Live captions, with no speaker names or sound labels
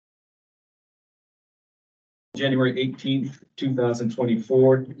January 18th,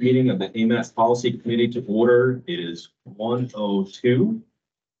 2024 meeting of the AMAS Policy Committee to order. It is 1:02.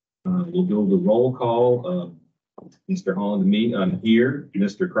 We'll do the roll call. Mr. Holland and me, I'm here.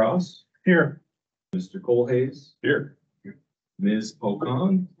 Mr. Cross? Here. Mr. Colhays? Here. Ms.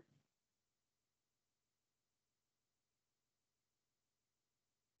 Ocon?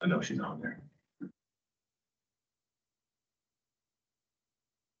 I know she's on there.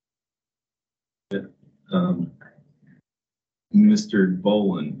 Mr.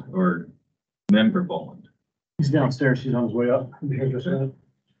 Boland or Member Boland. He's downstairs. He's on his way up. Here just a minute.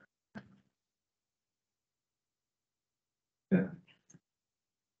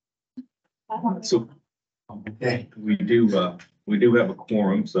 So we do have a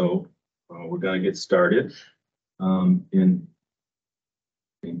quorum, so we're gonna get started. And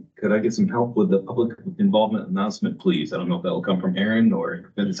could I get some help with the public involvement announcement, please? I don't know if that'll come from Aaron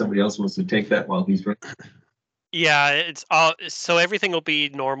or if somebody else wants to take that while he's. Yeah, it's all, so everything will be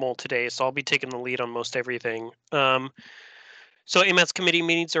normal today, so I'll be taking the lead on most everything. So AMAS committee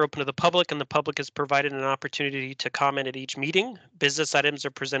meetings are open to the public, and the public is provided an opportunity to comment at each meeting. Business items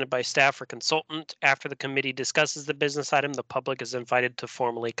are presented by staff or consultant. After the committee discusses the business item, the public is invited to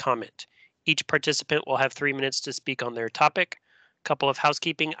formally comment. Each participant will have 3 minutes to speak on their topic. Couple of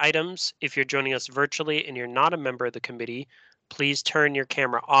housekeeping items. If you're joining us virtually and you're not a member of the committee, please turn your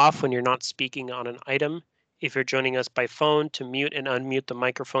camera off when you're not speaking on an item. If you're joining us by phone, to mute and unmute the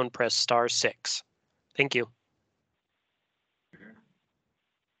microphone, press *6. Thank you.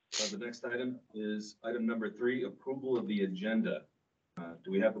 The next item is item number 3, approval of the agenda. Do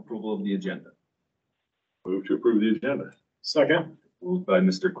we have approval of the agenda? Move to approve the agenda. Second. Moved by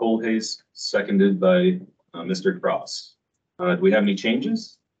Mr. Colhays, seconded by Mr. Cross. Do we have any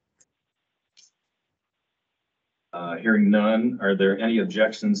changes? Hearing none, are there any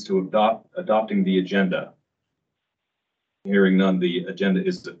objections to adopting the agenda? Hearing none, the agenda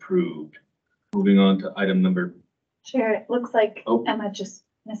is approved. Moving on to item number. Chair, it looks like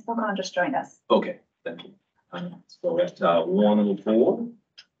Ms. Ocon just joined us. Okay, thank you. So at 1:04,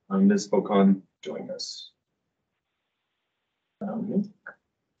 Ms. Ocon joined us.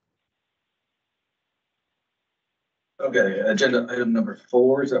 Okay, agenda item number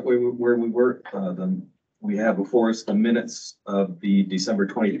 4, is that where we were? We have before us the minutes of the December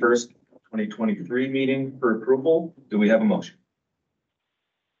 21st, 2023 meeting for approval. Do we have a motion?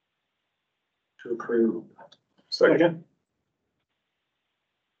 To approve. Second.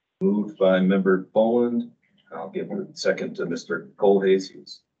 Moved by Member Boland. I'll give a second to Mr. Colhays,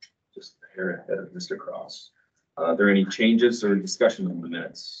 who's just a hair ahead of Mr. Cross. Are there any changes or discussion on the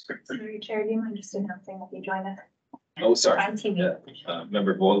minutes? Sorry, Chair, do you mind just announcing that you joined us? Oh, sorry. On TV. Yeah.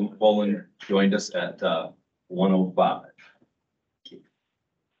 Member Boland joined us at 1:05.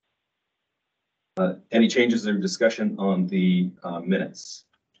 Any changes or discussion on the minutes?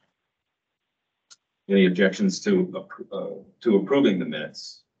 Any objections to approving the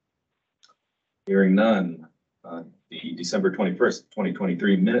minutes? Hearing none, the December 21st,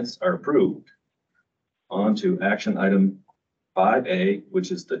 2023 minutes are approved. On to action item 5A,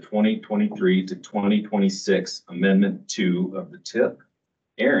 which is the 2023 to 2026 Amendment 2 of the TIP.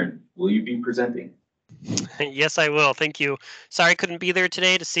 Aaron, will you be presenting? Yes, I will. Thank you. Sorry I couldn't be there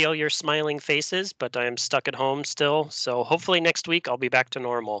today to see all your smiling faces, but I am stuck at home still. So hopefully next week I'll be back to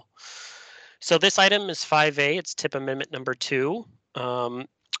normal. So this item is 5A. It's TIP Amendment number 2.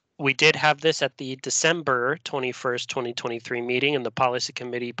 We did have this at the December 21st, 2023 meeting, and the Policy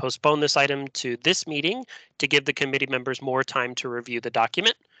Committee postponed this item to this meeting to give the committee members more time to review the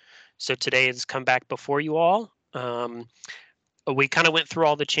document. So today it's come back before you all. We kind of went through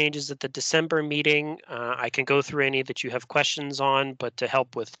all the changes at the December meeting. I can go through any that you have questions on, but to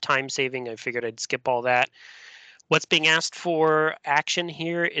help with time saving, I figured I'd skip all that. What's being asked for action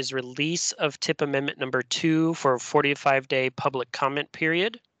here is release of TIP Amendment number 2 for a 45-day public comment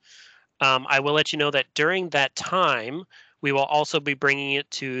period. I will let you know that during that time, we will also be bringing it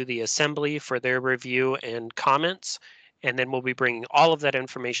to the Assembly for their review and comments, and then we'll be bringing all of that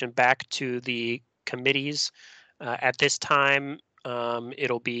information back to the committees. At this time,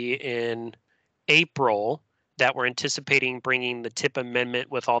 it'll be in April that we're anticipating bringing the TIP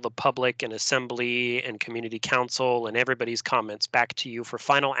amendment with all the public and Assembly and Community Council and everybody's comments back to you for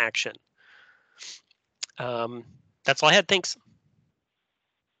final action. That's all I had. Thanks.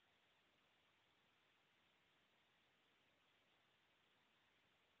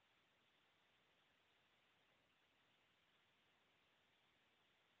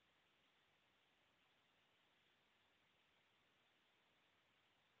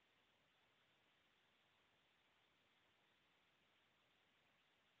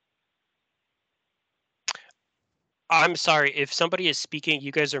 I'm sorry, if somebody is speaking,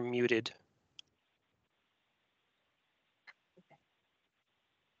 you guys are muted.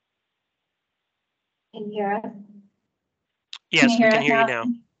 Can you hear us? Yes, we hear can us hear you now.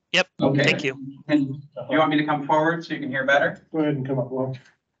 Yep, Okay. thank you. And you want me to come forward so you can hear better? Go ahead and come up, Will.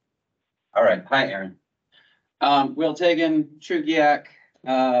 All right. Hi, Aaron. Will Tagan, Chugiak,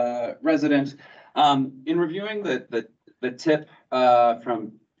 resident. In reviewing the tip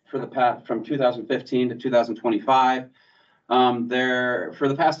from 2015 to 2025, for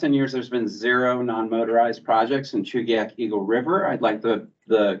the past 10 years, there's been 0 non-motorized projects in Chugiak Eagle River. I'd like the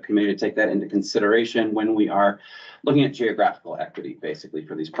committee to take that into consideration when we are looking at geographical equity, basically,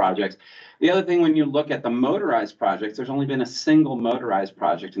 for these projects. The other thing, when you look at the motorized projects, there's only been a single motorized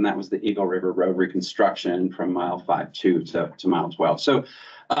project, and that was the Eagle River Road reconstruction from mile 5-2 to mile 12. So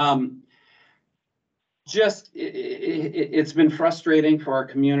it's been frustrating for our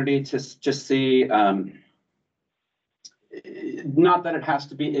community to just see, not that it has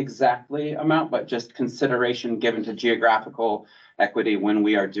to be exactly amount, but just consideration given to geographical equity when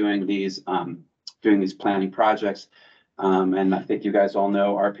we are doing these planning projects. And I think you guys all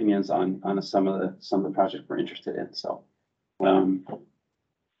know our opinions on some of the projects we're interested in. So,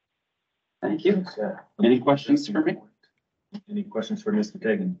 thank you. Any questions for me? Any questions for Mr.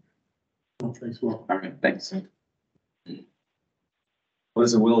 Tagan? Thanks, Will. All right, thanks. What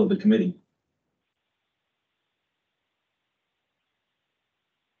is the will of the committee?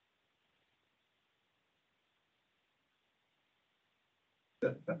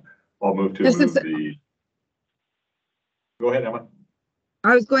 I'll move to This move is- the. Go ahead, Emma.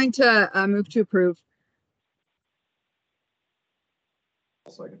 I was going to move to approve.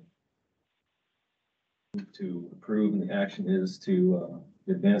 Second. To approve, and the action is to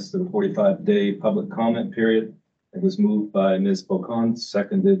advance to the 45-day public comment period. It was moved by Ms. Bocan,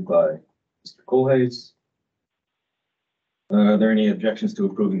 seconded by Mr. Colhase. Are there any objections to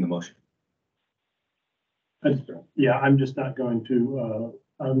approving the motion? Yeah, I'm just not going to,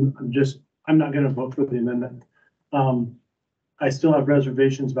 I'm not going to vote for the amendment. I still have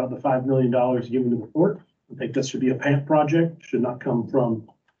reservations about the $5 million given to the port. I think this should be a PAMP project, should not be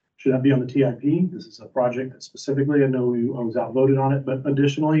on the TIP. This is a project that specifically, I know I was outvoted on it, but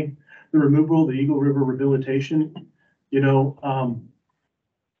additionally, the removal of the Eagle River rehabilitation,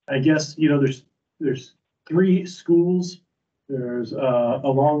 I guess, there's 3 schools. There's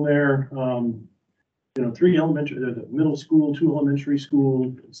along there, 3 elementary, there's a middle school, 2 elementary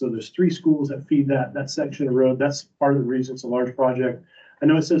school. So there's 3 schools that feed that section of road. That's part of the reason it's a large project. I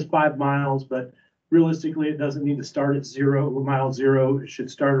know it says 5 miles, but realistically, it doesn't need to start at mile 0. It should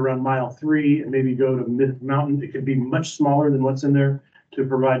start around mile 3 and maybe go to mid mountain. It could be much smaller than what's in there to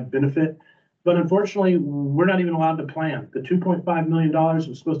provide benefit. But unfortunately, we're not even allowed to plan. The $2.5 million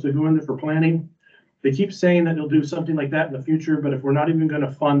was supposed to go in there for planning. They keep saying that they'll do something like that in the future, but if we're not even going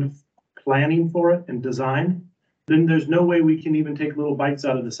to fund planning for it and design, then there's no way we can even take little bites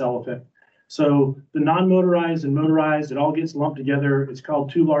out of this elephant. So the non-motorized and motorized, it all gets lumped together. It's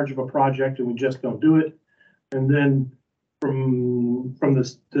called too large of a project and we just don't do it. And then from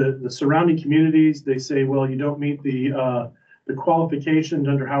the surrounding communities, they say, well, you don't meet the qualifications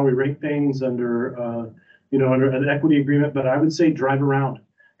under how we rank things under an equity agreement. But I would say drive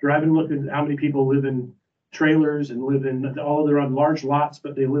and look at how many people live in trailers and live in, all they're on large lots,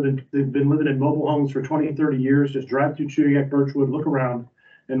 but they've been living in mobile homes for 20, 30 years. Just drive through Chugiak, Birchwood, look around.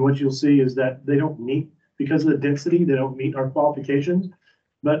 And what you'll see is that they don't meet, because of the density, they don't meet our qualifications.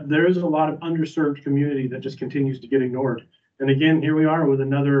 But there is a lot of underserved community that just continues to get ignored. And again, here we are with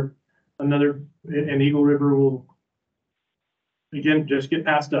another, and Eagle River will, again, just get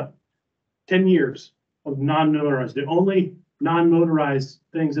passed up. 10 years of non-motorized. The only non-motorized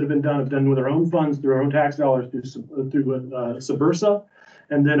things that have done with our own funds, through our own tax dollars, through Subursa,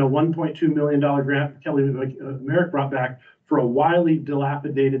 and then a $1.2 million grant Kelly Merrick brought back for a wildly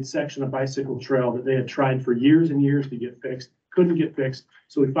dilapidated section of bicycle trail that they had tried for years and years to get fixed, couldn't get fixed.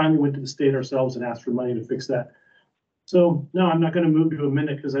 So we finally went to the state ourselves and asked for money to fix that. So no, I'm not going to move to amend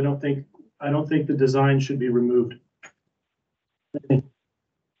it because I don't think the design should be removed. So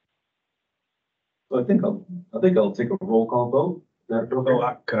I think I'll take a roll call vote.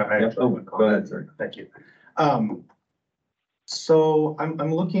 Could I Yeah, go ahead, sir. Thank you. So I'm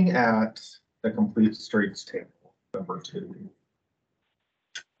looking at the complete streets table, number 2.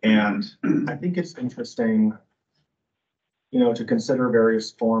 And I think it's interesting, to consider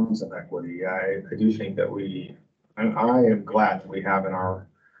various forms of equity. I do think that I am glad that we have in our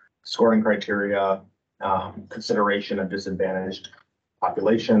scoring criteria consideration of disadvantaged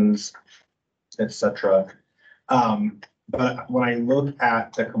populations, etc. But when I look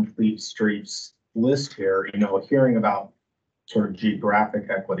at the complete streets list here, hearing about sort of geographic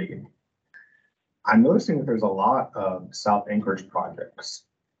equity, I'm noticing that there's a lot of South Anchorage projects.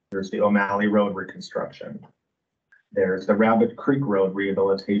 There's the O'Malley Road reconstruction. There's the Rabbit Creek Road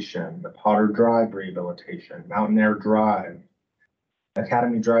rehabilitation, the Potter Drive rehabilitation, Mountain Air Drive,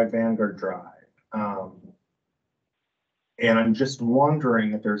 Academy Drive, Vanguard Drive. And I'm just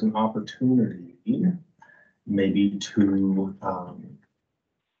wondering if there's an opportunity maybe to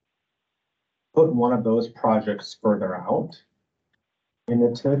put one of those projects further out in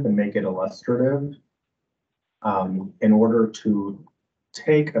the TIP and make it illustrative in order to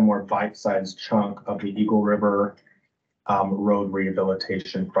take a more bite-sized chunk of the Eagle River road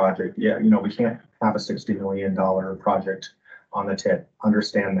rehabilitation project. Yeah, we can't have a $60 million project on the TIP,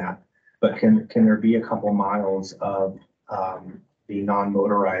 understand that. But can there be a couple miles of the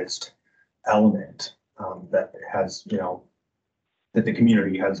non-motorized element that has, that the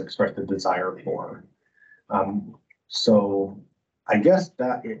community has expressed a desire for? So I guess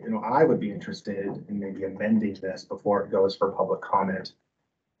that, I would be interested in maybe amending this before it goes for public comment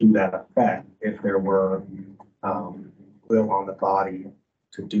to that effect, if there were will on the body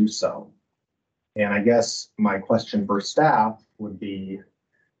to do so. And I guess my question for staff would be,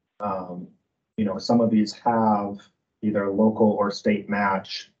 some of these have either local or state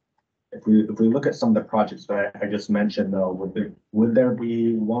match. If we look at some of the projects that I just mentioned, though, would there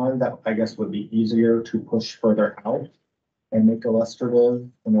be one that I guess would be easier to push further out and make illustrative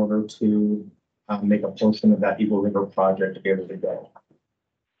in order to make a portion of that Eagle River project able to go?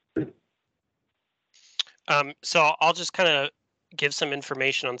 So I'll just kind of give some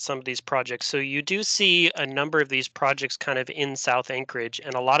information on some of these projects. So you do see a number of these projects kind of in South Anchorage,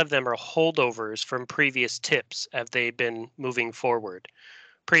 and a lot of them are holdovers from previous TIPs as they've been moving forward.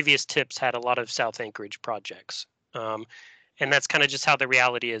 Previous TIPs had a lot of South Anchorage projects. And that's kind of just how the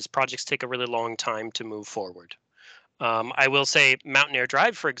reality is. Projects take a really long time to move forward. I will say Mountain Air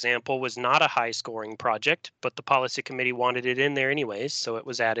Drive, for example, was not a high scoring project, but the policy committee wanted it in there anyways, so it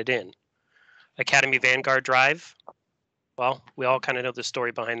was added in. Academy Vanguard Drive, well, we all kind of know the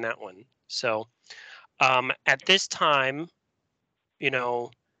story behind that one. So at this time, I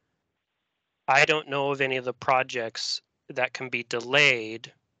don't know of any of the projects that can be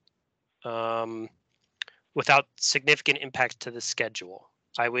delayed without significant impact to the schedule.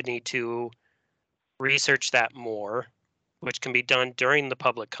 I would need to research that more, which can be done during the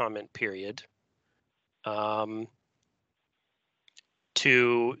public comment period,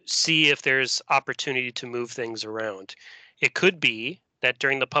 to see if there's opportunity to move things around. It could be that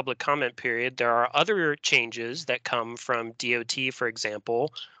during the public comment period, there are other changes that come from DOT, for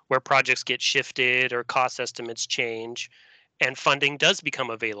example, where projects get shifted or cost estimates change and funding does become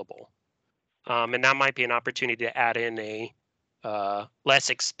available. And that might be an opportunity to add in a less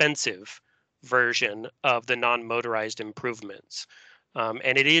expensive version of the non-motorized improvements.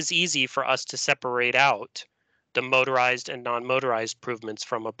 And it is easy for us to separate out the motorized and non-motorized improvements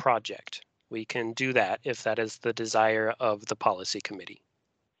from a project. We can do that if that is the desire of the policy committee.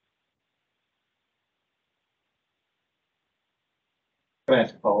 Can I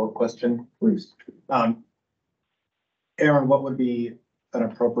ask a follow-up question, please? Aaron, what would be an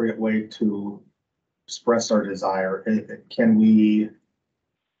appropriate way to express our desire? Can we,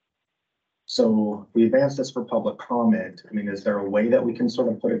 so we advance this for public comment. I mean, is there a way that we can sort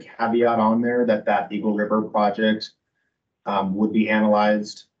of put a caveat on there that Eagle River project would be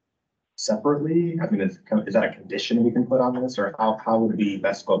analyzed separately? I mean, is that a condition we can put on this, or how would we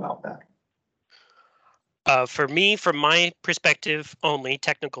best go about that? For me, from my perspective only,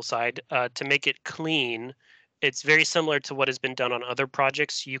 technical side, to make it clean, it's very similar to what has been done on other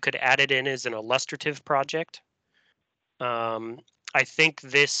projects. You could add it in as an illustrative project. I think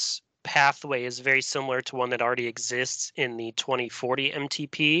this pathway is very similar to one that already exists in the 2040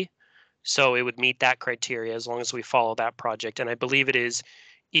 MTP. So it would meet that criteria as long as we follow that project. And I believe it is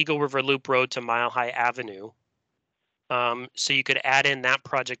Eagle River Loop Road to Mile High Avenue. So you could add in that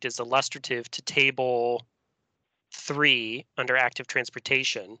project as illustrative to table 3 under active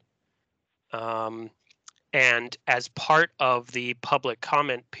transportation. And as part of the public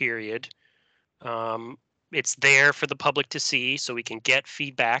comment period, it's there for the public to see so we can get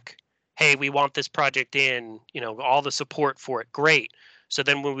feedback. Hey, we want this project in, all the support for it. Great. So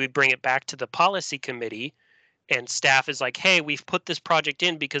then when we bring it back to the policy committee and staff is like, hey, we've put this project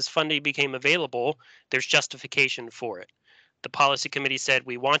in because funding became available, there's justification for it. The policy committee said,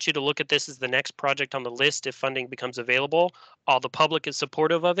 we want you to look at this as the next project on the list if funding becomes available. All the public is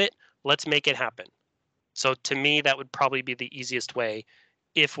supportive of it. Let's make it happen. So to me, that would probably be the easiest way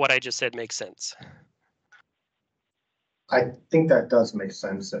if what I just said makes sense. I think that does make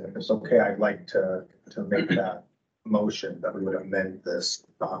sense, and if it's okay, I'd like to make that motion that we would amend this,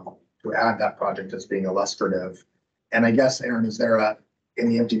 to add that project as being illustrative. And I guess, Aaron, is there in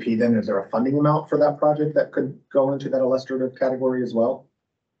the MTP then, is there a funding amount for that project that could go into that illustrative category as well?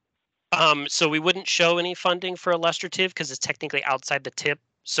 So we wouldn't show any funding for illustrative because it's technically outside the tip.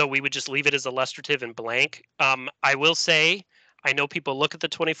 So we would just leave it as illustrative and blank. I will say, I know people look at the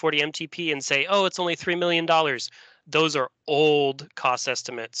 2040 MTP and say, oh, it's only $3 million. Those are old cost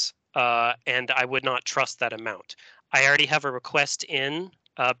estimates, and I would not trust that amount. I already have a request in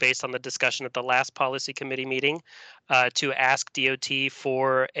based on the discussion at the last policy committee meeting to ask DOT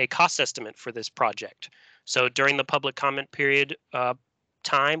for a cost estimate for this project. So during the public comment period,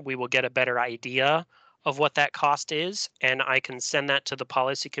 time, we will get a better idea of what that cost is, and I can send that to the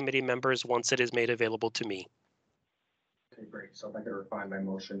policy committee members once it is made available to me. Okay, great. So if I could refine my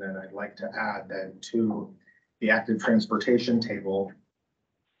motion, then I'd like to add then to the active transportation table,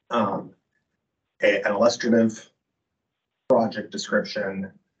 an illustrative project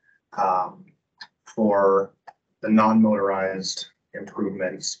description for the non-motorized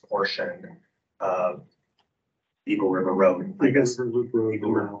improvements portion of Eagle River Road. I guess Loop Road,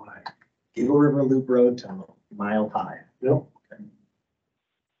 Eagle River. Mile High. Eagle River Loop Road to Mile High. Yep.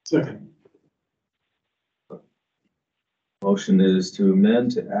 Second. Motion is to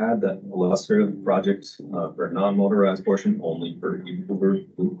amend to add that illustrative project for a non-motorized portion only for Eagle River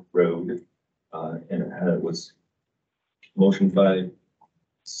Loop Road. And it was motioned by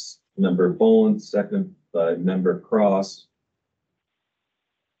member Boland, second by member Cross.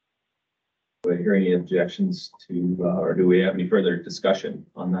 Do I hear any objections to, or do we have any further discussion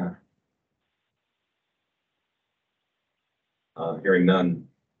on that? Hearing none,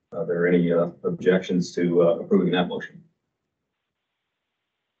 are there any objections to approving that motion?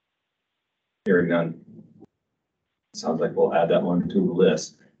 Hearing none. Sounds like we'll add that one to the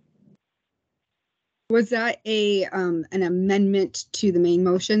list. Was that an amendment to the main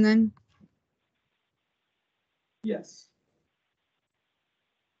motion then? Yes.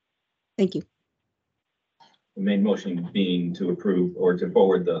 Thank you. The main motion being to approve or to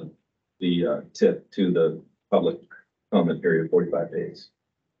forward the tip to the public comment period of 45 days.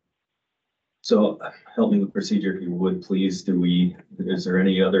 So help me with procedure if you would, please. Is there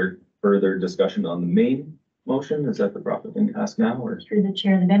any other further discussion on the main motion? Is that the proper thing to ask now, or? Through the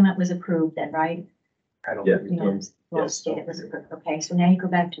chair, the amendment was approved then, right? I don't. Yeah. You know, last state it was approved. Okay, so now you go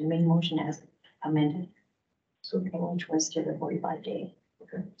back to the main motion as amended, So, okay, which was to the 45-day.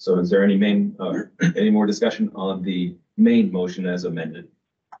 okay. So is there any more discussion on the main motion as amended?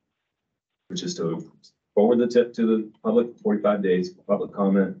 Which is to forward the tip to the public 45 days, public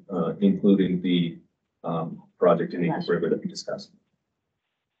comment, including the project in Eagle River that we discussed.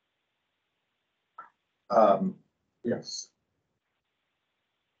 Yes.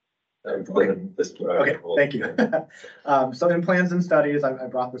 Okay, Thank you. So in plans and studies, I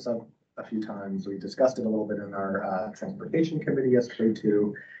brought this up a few times. We discussed it a little bit in our transportation committee yesterday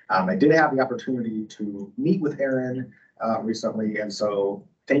too. I did have the opportunity to meet with Aaron recently, and so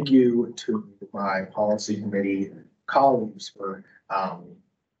thank you to my policy committee colleagues for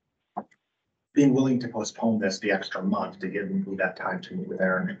being willing to postpone this the extra month to give me that time to meet with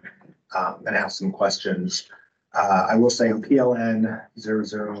Aaron and ask some questions. I will say PLN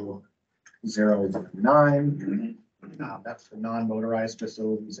 0009. That's the non-motorized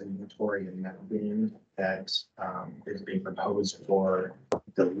facilities inventory and mapping that is being proposed for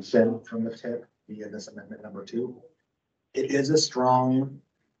deletion from the tip via this amendment number 2. It is a strong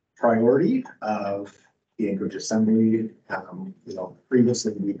priority of the Anchorage Assembly.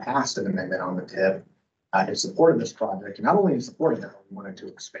 Previously we passed an amendment on the tip in support of this project, and not only in support of it, we wanted to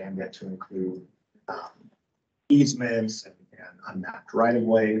expand it to include easements and unmapped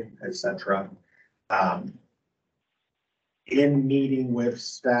right-of-way, etc. In meeting with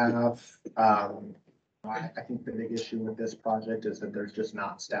staff, I think the big issue with this project is that there's just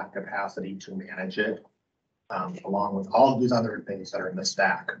not staff capacity to manage it, along with all of these other things that are in the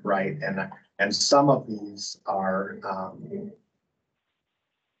stack, right? And some of these are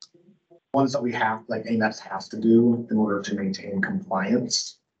ones that we have, like AMEX has to do in order to maintain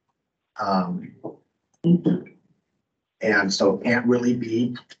compliance. And so can't really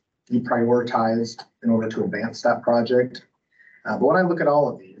be deprioritized in order to advance that project. But when I look at all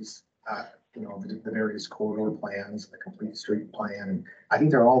of these, the various corridor plans, the complete street plan, I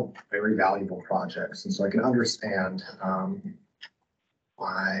think they're all very valuable projects. And so I can understand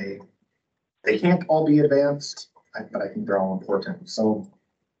why they can't all be advanced, but I think they're all important. So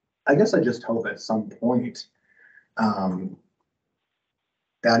I guess I just hope at some point that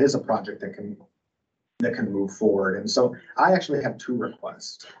is a project that can that can move forward. And so I actually have two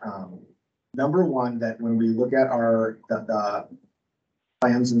requests. Number one, that when we look at the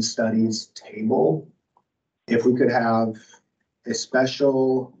plans and studies table, if we could have a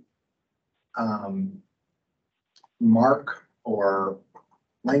special mark or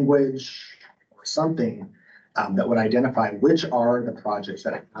language or something that would identify which are the projects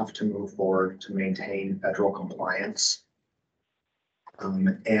that have to move forward to maintain federal compliance.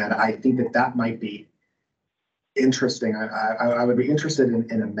 And I think that might be interesting. I would be interested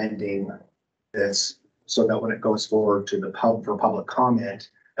in amending this so that when it goes forward to the for public comment,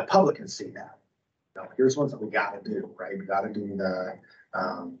 the public can see that. You know, here's ones that we got to do, right? We got to do the,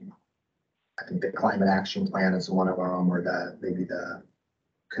 I think the climate action plan is one of them, or maybe the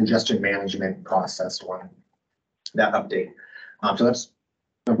congestion management process one, that update. So that's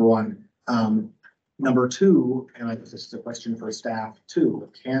number one. Number two, and I guess this is a question for staff too,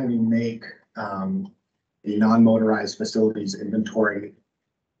 can we make the non-motorized facilities inventory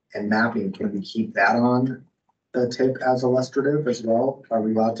and mapping, can we keep that on the tip as illustrative as well? Are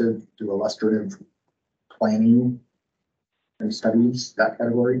we allowed to do illustrative planning and studies, that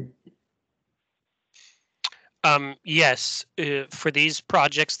category? Yes, for these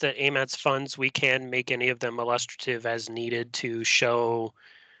projects that AMATS funds, we can make any of them illustrative as needed to show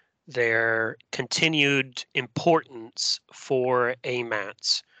their continued importance for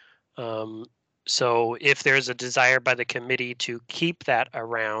AMATS. So if there's a desire by the committee to keep that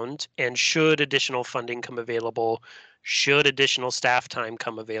around, and should additional funding come available, should additional staff time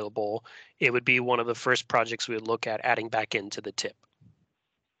come available, it would be one of the first projects we would look at adding back into the tip.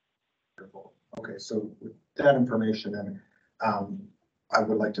 Okay, so with that information, then I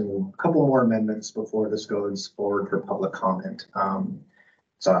would like to move a couple more amendments before this goes forward for public comment. I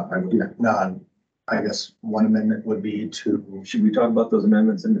guess one amendment would be to. Should we talk about those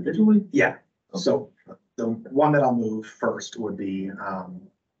amendments individually? Yeah. So the one that I'll move first would be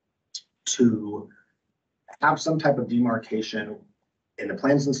to have some type of demarcation in the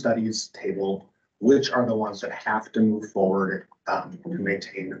plans and studies table, which are the ones that have to move forward to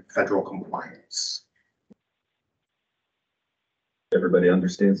maintain federal compliance. Everybody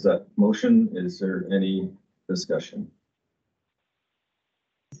understands that motion. Is there any discussion?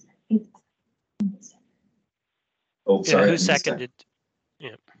 Oh, Yeah, sorry. who seconded?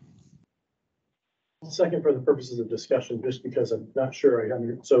 Yeah. Second, for the purposes of discussion, just because I'm not sure. I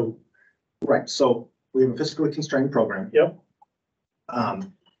mean, so. Right, so we have a fiscally constrained program. Yep.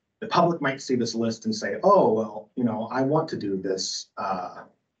 The public might see this list and say, oh, well, you know, I want to do this,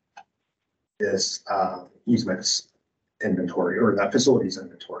 easements inventory or that facilities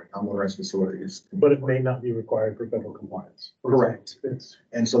inventory, non-motorized facilities. But it may not be required for federal compliance. Correct. It's,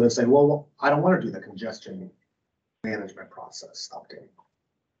 And so they say, well, I don't want to do the congestion management process update.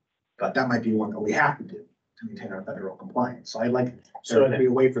 But that might be one that we have to do to maintain our federal compliance. So I like there to be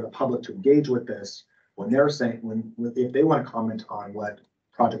a way for the public to engage with this when they're saying, if they want to comment on what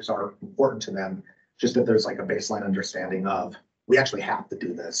projects are important to them, just that there's like a baseline understanding of, we actually have to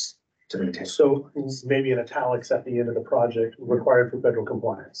do this to maintain. so maybe in italics at the end of the project, required for federal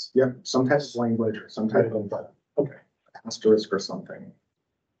compliance. Yep, some type of language or some type of Okay, asterisk or something.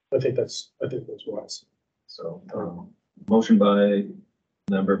 I think that's wise. So, motion by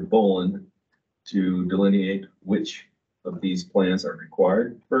member Boland to delineate which of these plans are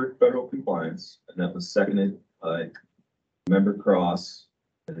required for federal compliance, and that was seconded by member Cross.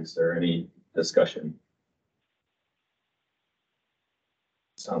 Is there any discussion?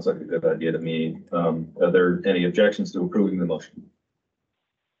 Sounds like a good idea to me. Are there any objections to approving the motion?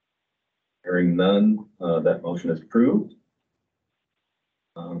 Hearing none, that motion is approved.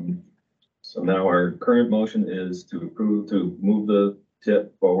 So now our current motion is to approve, to move the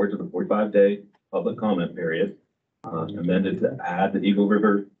tip forward to the 45-day public comment period, amended to add the Eagle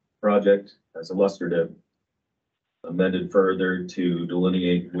River project as illustrative, amended further to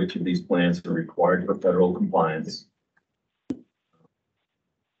delineate which of these plans are required for federal compliance.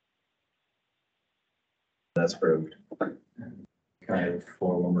 That's approved. Can I have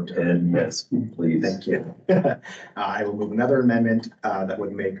for one more time? And yes, please. Thank you. I will move another amendment that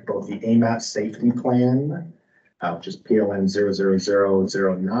would make both the AMAT safety plan, which is PLN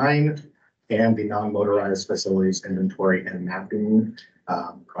 00009, and the non-motorized facilities inventory and mapping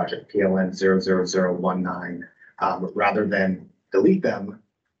project PLN 00019, rather than delete them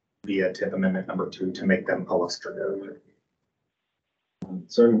via tip amendment number 2 to make them illustrative.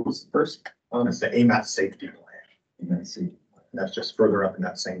 Sorry, what was the first? It's the AMAT safety plan. Let's see. That's just further up in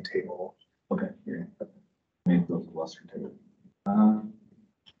that same table. Okay. Yeah. Make those illustrative. So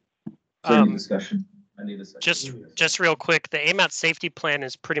any discussion? I need a second. Just real quick, the AMAT safety plan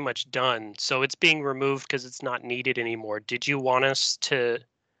is pretty much done, so it's being removed because it's not needed anymore. Did you want us to,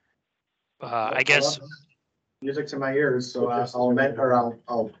 I guess, Music to my ears, so I'll amend, or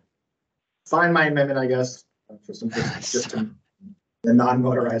I'll sign my amendment, I guess, for some, just to the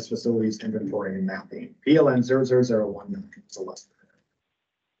non-motorized facilities inventory and mapping, PLN 0001. So let's.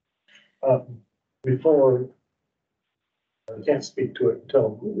 Before, I can't speak to it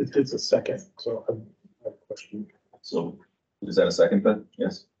until it's a second, so I have a question. So is that a second, but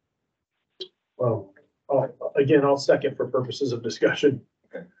yes? Well, again, I'll second for purposes of discussion.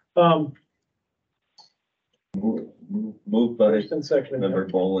 Okay. Um, Moved by first and second, Member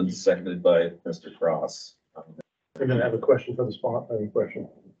Boland, seconded by Mr. Cross. I'm gonna have a question for the spot, any question.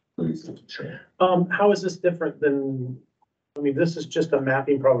 Please. Sure. How is this different than, I mean, this is just a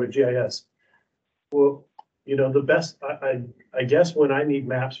mapping project GIS. Well, you know, the best, I guess when I need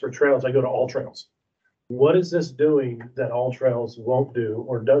maps for trails, I go to All Trails. What is this doing that All Trails won't do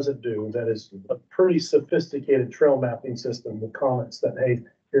or doesn't do that is a pretty sophisticated trail mapping system with comments that, hey,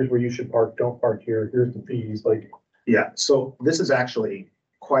 here's where you should park, don't park here, here's the fees, like. Yeah, so this is actually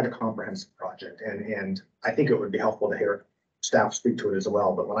quite a comprehensive project, and I think it would be helpful to hear staff speak to it as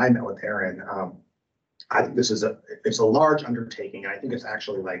well. But when I met with Aaron, I think this is it's a large undertaking. I think it's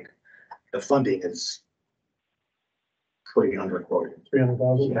actually like the funding is pretty underquoted.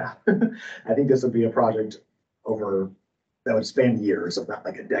 300,000? Yeah, I think this would be a project that would span years, if not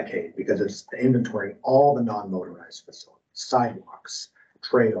like a decade, because it's inventorying all the non-motorized facilities, sidewalks,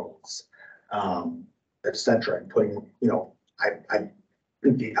 trails, et cetera, and putting, you know, I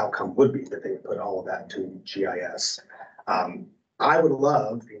think the outcome would be that they would put all of that into GIS. I would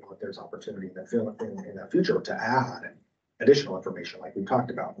love, you know, if there's opportunity in the future to add additional information, like we talked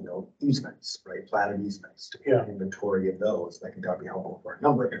about, you know, easements, right? Platted easements to get inventory of those. I think that would be helpful for a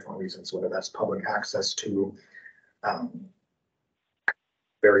number of different reasons, whether that's public access to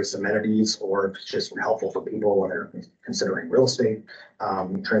various amenities, or if it's just helpful for people when they're considering real estate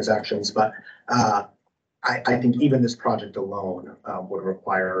transactions. But I think even this project alone would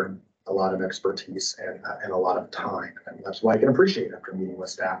require a lot of expertise and a lot of time. And that's why I can appreciate after meeting with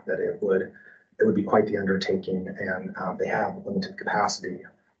staff that it would be quite the undertaking, and they have limited capacity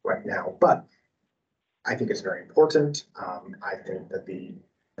right now. But I think it's very important. I think that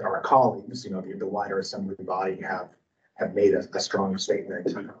our colleagues, you know, the wider assembly body have made a strong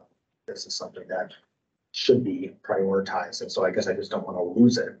statement. This is something that should be prioritized. And so I guess I just don't want to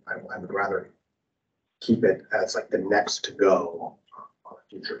lose it. I would rather keep it as like the next to go on a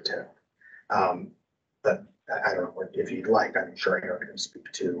future tip. But I don't know if you'd like, I'm sure Aaron can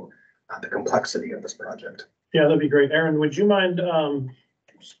speak to the complexity of this project. Yeah, that'd be great. Aaron, would you mind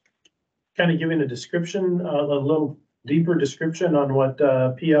kind of giving a description, a little deeper description on what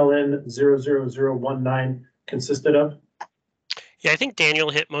PLN 00019 consisted of? Yeah, I think Daniel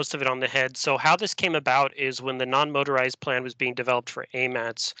hit most of it on the head. So how this came about is when the non-motorized plan was being developed for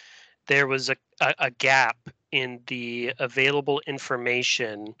AMATs, there was a gap in the available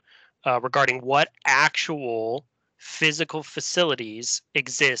information regarding what actual physical facilities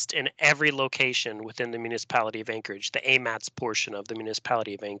exist in every location within the municipality of Anchorage, the AMATs portion of the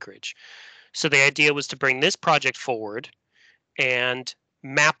municipality of Anchorage. So the idea was to bring this project forward and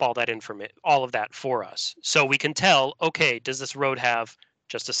map all that information, all of that for us. So we can tell, okay, does this road have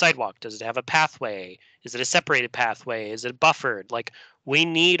just a sidewalk? Does it have a pathway? Is it a separated pathway? Is it buffered? Like, we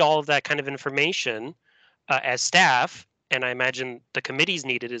need all of that kind of information as staff, and I imagine the committees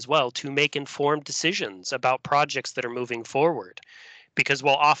need it as well, to make informed decisions about projects that are moving forward. Because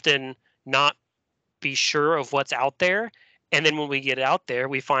we'll often not be sure of what's out there, and then when we get out there,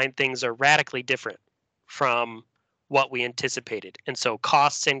 we find things are radically different from what we anticipated. And so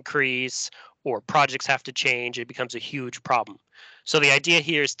costs increase or projects have to change. It becomes a huge problem. So the idea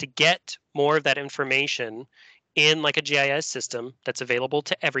here is to get more of that information in like a GIS system that's available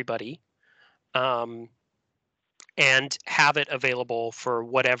to everybody, and have it available for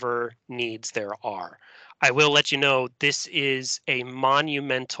whatever needs there are. I will let you know, this is a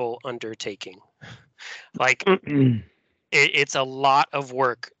monumental undertaking. Like, it's a lot of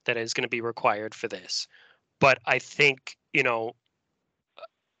work that is going to be required for this. But I think, you know,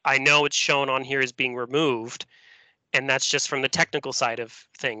 I know it's shown on here as being removed, and that's just from the technical side of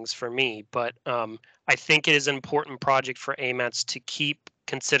things for me. But I think it is an important project for AMATs to keep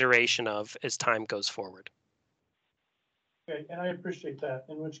consideration of as time goes forward. Okay, and I appreciate that,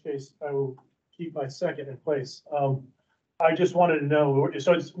 in which case I will keep my second in place. I just wanted to know,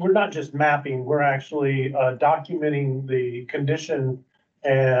 so we're not just mapping, we're actually documenting the condition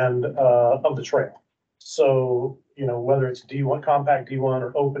and of the trail. So, you know, whether it's D1, compact D1,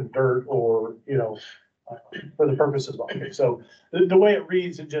 or open dirt, or, you know, for the purposes of, okay, so the way it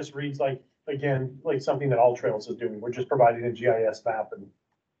reads, it just reads like, again, like something that All Trails is doing. We're just providing a GIS map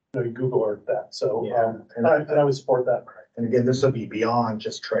and Google Earth that. So, Yeah, and I would support that. And again, this would be beyond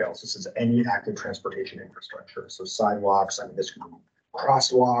just trails. This is any active transportation infrastructure. So sidewalks, I mean, this could be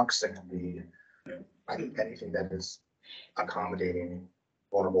crosswalks, it can be, I think, anything that is accommodating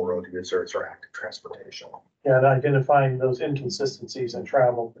vulnerable road users or active transportation. Yeah, and identifying those inconsistencies in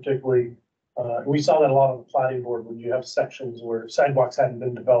travel, particularly, we saw that a lot on the planning board when you have sections where sidewalks hadn't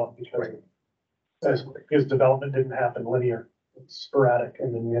been developed because development didn't happen linear, it's sporadic,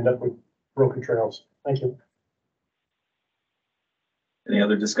 and then you end up with broken trails. Thank you. Any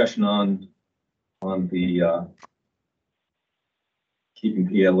other discussion on the keeping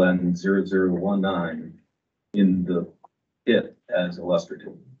PLN 0019 in the pit as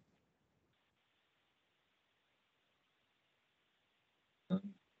illustrative?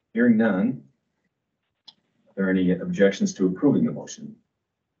 Hearing none. Are there any objections to approving the motion?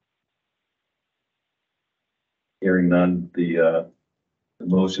 Hearing none, the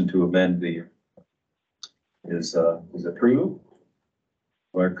motion to amend is approved.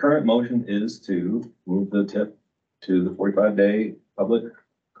 Our current motion is to move the tip to the 45-day public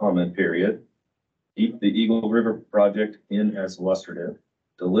comment period, keep the Eagle River project in as illustrative,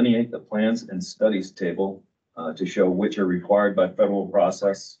 delineate the plans and studies table to show which are required by federal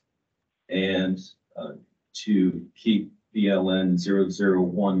process, and to keep BLN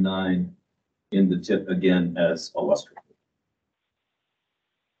 0019 in the tip again as illustrative.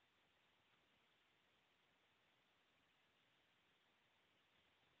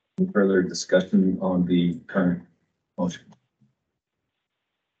 Any further discussion on the current motion?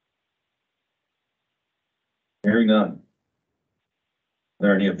 Hearing none. Are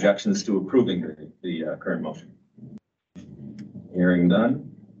there any objections to approving the current motion? Hearing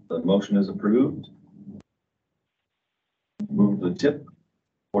none, the motion is approved. Move the tip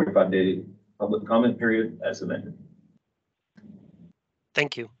 45-day public comment period as amended.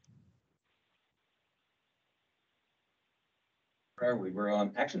 Thank you. We were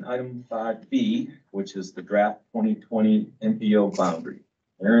on action item 5B, which is the draft 2020 MPO boundary.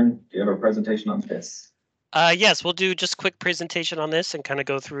 Aaron, do you have a presentation on this? Yes, we'll do just a quick presentation on this and kind of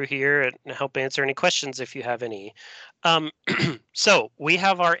go through here and help answer any questions if you have any. So we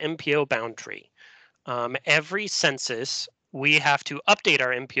have our MPO boundary. Every census, we have to update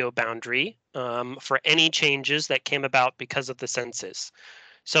our MPO boundary for any changes that came about because of the census.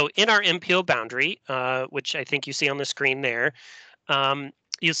 So in our MPO boundary, which I think you see on the screen there,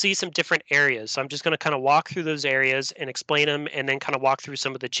 you'll see some different areas. So I'm just going to kind of walk through those areas and explain them, and then kind of walk through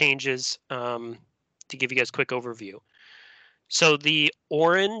some of the changes to give you guys a quick overview. So the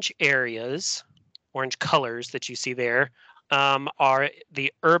orange areas, orange colors that you see there, are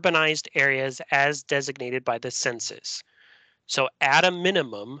the urbanized areas as designated by the census. So at a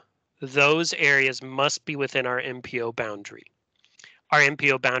minimum, those areas must be within our MPO boundary. Our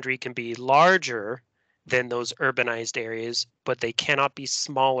MPO boundary can be larger than those urbanized areas, but they cannot be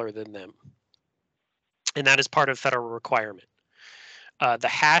smaller than them. And that is part of federal requirement. The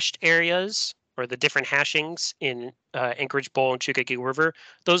hashed areas, or the different hashings in Anchorage Bowl and Chugach Eagle River,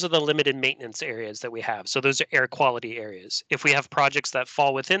 those are the limited maintenance areas that we have. So those are air quality areas. If we have projects that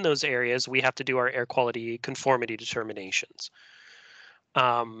fall within those areas, we have to do our air quality conformity determinations.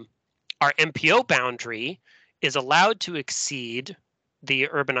 Our MPO boundary is allowed to exceed the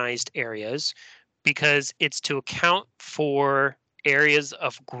urbanized areas because it's to account for areas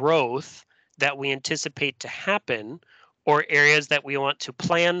of growth that we anticipate to happen, or areas that we want to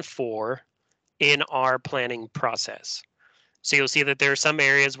plan for in our planning process. So you'll see that there are some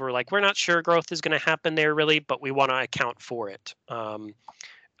areas where we're not sure growth is going to happen there really, but we want to account for it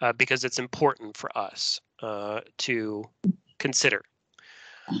because it's important for us to consider.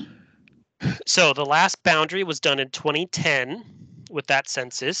 So the last boundary was done in 2010 with that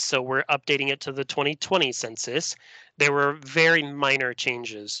census, so we're updating it to the 2020 census. There were very minor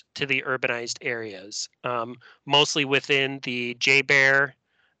changes to the urbanized areas, mostly within the J-Bear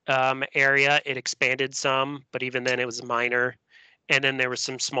area. It expanded some, but even then it was minor. And then there were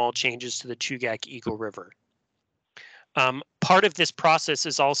some small changes to the Chugach Eagle River. Part of this process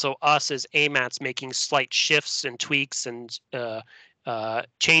is also us as AMATs making slight shifts and tweaks and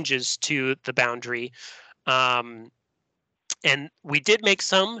changes to the boundary. And we did make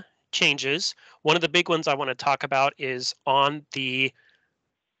some changes. One of the big ones I want to talk about is on the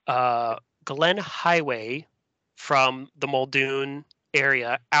Glen Highway from the Muldoon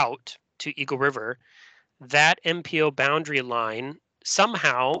area out to Eagle River. That MPO boundary line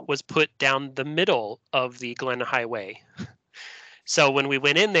somehow was put down the middle of the Glen Highway. So when we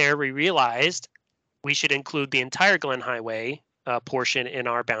went in there, we realized we should include the entire Glen Highway portion in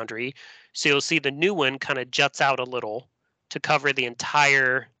our boundary. So you'll see the new one kind of juts out a little to cover the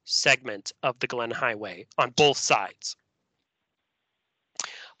entire segment of the Glen Highway on both sides.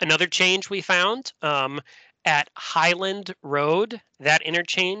 Another change we found at Highland Road, that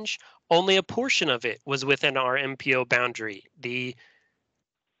interchange, only a portion of it was within our MPO boundary. The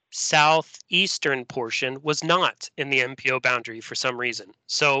southeastern portion was not in the MPO boundary for some reason.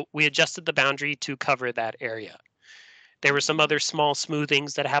 So we adjusted the boundary to cover that area. There were some other small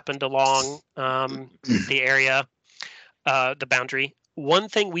smoothings that happened along the area, the boundary. One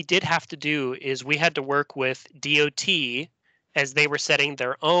thing we did have to do is we had to work with DOT as they were setting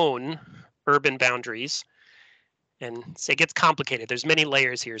their own urban boundaries. And it gets complicated. There's many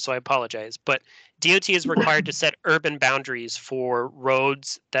layers here, so I apologize. But DOT is required to set urban boundaries for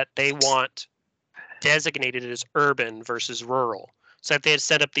roads that they want designated as urban versus rural. So that they had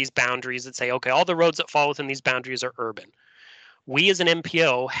set up these boundaries that say, okay, all the roads that fall within these boundaries are urban. We as an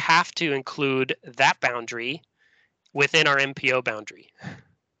MPO have to include that boundary within our MPO boundary.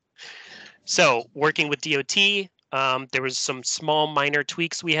 So working with DOT, there was some small minor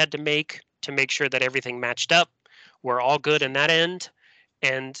tweaks we had to make sure that everything matched up. We're all good in that end,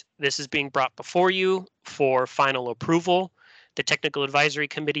 and this is being brought before you for final approval. The Technical Advisory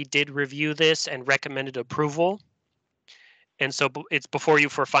Committee did review this and recommended approval, and so it's before you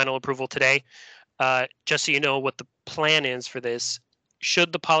for final approval today. Just so you know what the plan is for this,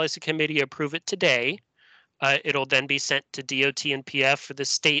 should the Policy Committee approve it today, it'll then be sent to DOT&PF for the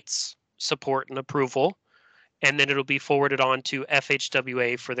state's support and approval, and then it'll be forwarded on to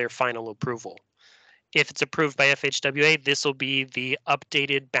FHWA for their final approval. If it's approved by FHWA, this will be the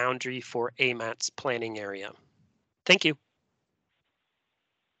updated boundary for AMAT's planning area. Thank you.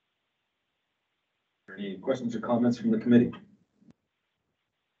 Any questions or comments from the committee?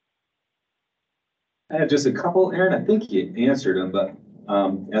 I have just a couple, Aaron. I think you answered them, but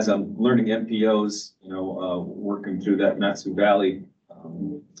as I'm learning MPOs, working through that Matsu Valley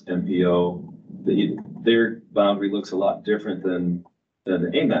MPO, their boundary looks a lot different than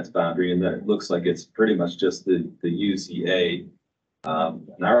the AMAT's boundary, and that it looks like it's pretty much just the UCA.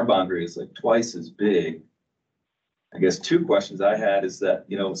 And our boundary is like twice as big. I guess two questions I had is that,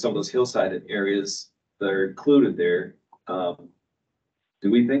 some of those hillside areas that are included there,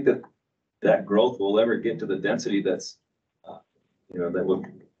 do we think that growth will ever get to the density that's, that would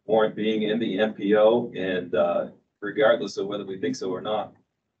warrant being in the MPO? And regardless of whether we think so or not,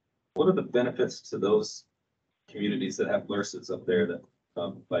 what are the benefits to those communities that have LRSs up there that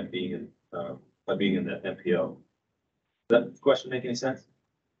by being in the MPO? Does that question make any sense?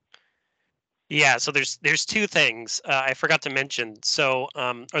 Yeah, so there's two things I forgot to mention. So,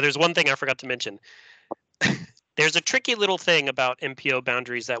 or there's one thing I forgot to mention. There's a tricky little thing about MPO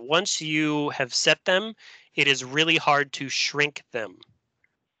boundaries that once you have set them, it is really hard to shrink them.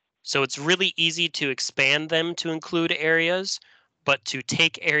 So it's really easy to expand them to include areas, but to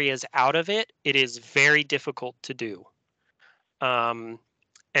take areas out of it, it is very difficult to do.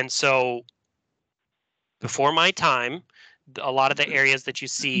 And so before my time, a lot of the areas that you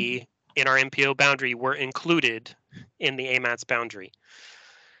see in our MPO boundary were included in the AMAT's boundary.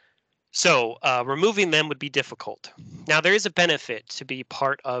 So removing them would be difficult. Now there is a benefit to be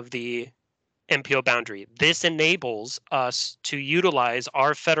part of the MPO boundary. This enables us to utilize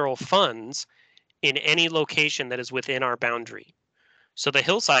our federal funds in any location that is within our boundary. So the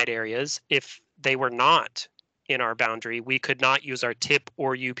hillside areas, if they were not in our boundary, we could not use our TIP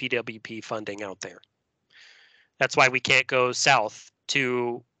or UPWP funding out there. That's why we can't go south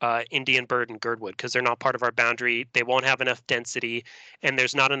to Indian Bird and Girdwood, because they're not part of our boundary. They won't have enough density, and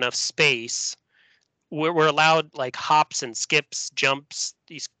there's not enough space. We're allowed like hops and skips, jumps,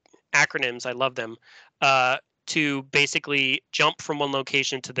 these acronyms, I love them, to basically jump from one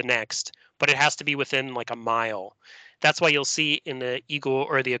location to the next, but it has to be within like a mile. That's why you'll see in the Eagle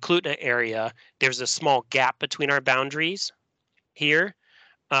or the Eklutna area, there's a small gap between our boundaries here.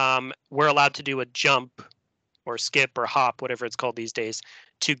 We're allowed to do a jump or skip or hop, whatever it's called these days,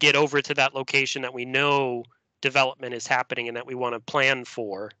 to get over to that location that we know development is happening and that we want to plan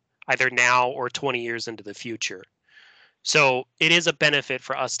for either now or 20 years into the future. So it is a benefit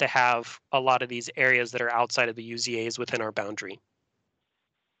for us to have a lot of these areas that are outside of the UZAs within our boundary.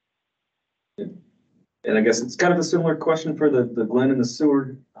 And I guess it's kind of a similar question for the Glen and the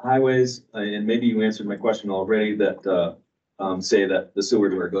Seward highways. And maybe you answered my question already that say that the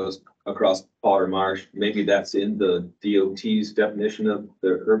Seward where it goes across Potter Marsh, maybe that's in the DOT's definition of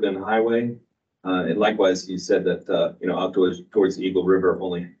the urban highway. And likewise, you said that, out towards the Eagle River,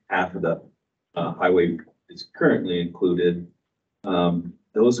 only half of the highway is currently included.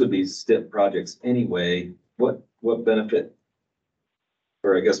 those would be STIP projects anyway. What benefit?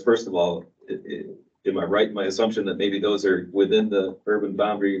 Or I guess, first of all, am I right in my assumption that maybe those are within the urban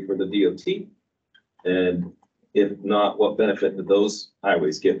boundary for the DOT? And if not, what benefit do those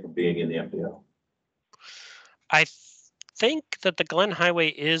highways get from being in the MPO? I think that the Glen Highway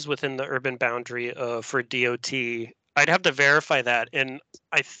is within the urban boundary for DOT. I'd have to verify that, and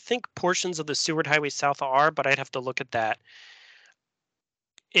I think portions of the Seward Highway South are, but I'd have to look at that.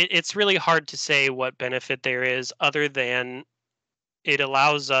 It's really hard to say what benefit there is other than it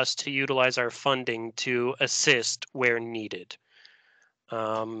allows us to utilize our funding to assist where needed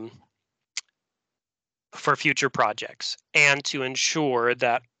for future projects and to ensure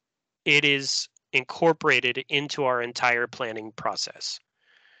that it is incorporated into our entire planning process.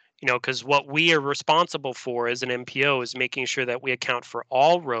 You know, because what we are responsible for as an MPO is making sure that we account for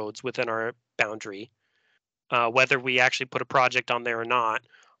all roads within our boundary, whether we actually put a project on there or not,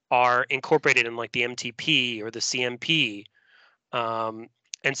 are incorporated in like the MTP or the CMP. And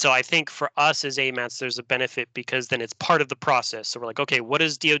so I think for us as AMATs, there's a benefit because then it's part of the process. So we're like, okay, what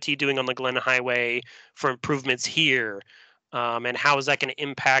is DOT doing on the Glen Highway for improvements here? And how is that going to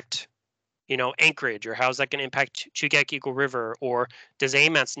impact, you know, Anchorage, or how is that going to impact Chugach Eagle River? Or does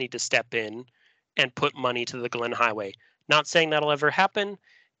AMATs need to step in and put money to the Glen Highway? Not saying that'll ever happen.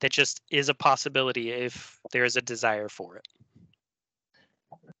 That just is a possibility if there is a desire for it.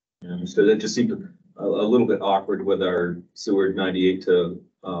 So that just seemed a little bit awkward with our Seward 98 to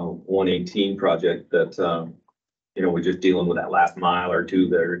 118 project that, you know, we're just dealing with that last mile or two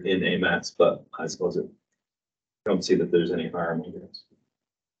that are in AMATs, but I suppose I don't see that there's any harm in this.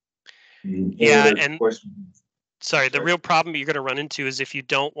 Yeah, and sorry, the real problem you're going to run into is if you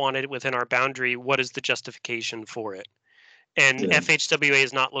don't want it within our boundary, what is the justification for it? And Yeah. FHWA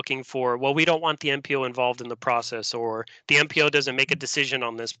is not looking for, well, we don't want the MPO involved in the process, or the MPO doesn't make a decision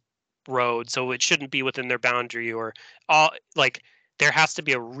on this road, so it shouldn't be within their boundary, or all like there has to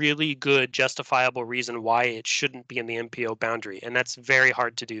be a really good justifiable reason why it shouldn't be in the MPO boundary, and that's very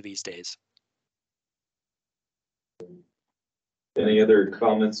hard to do these days. Any other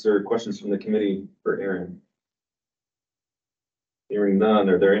comments or questions from the committee for Aaron? Hearing none,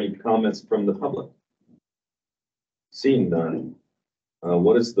 are there any comments from the public? Seeing none,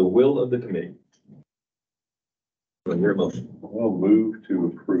 what is the will of the committee? Your motion. I'll move to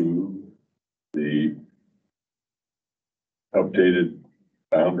approve the updated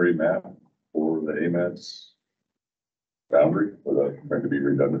boundary map for the AMATS boundary, without trying to be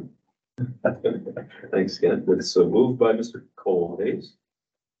redundant. Thanks again. It's moved by Mr. Cole Hayes.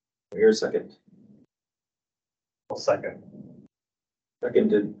 Here's a second. I'll second.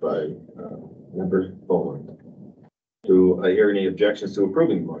 Seconded by member Boland. Do I hear any objections to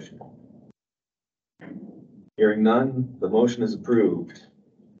approving the motion? Hearing none, the motion is approved.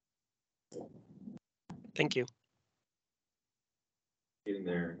 Thank you. Getting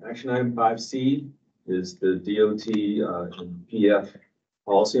there. Action item 5C is the DOT and PF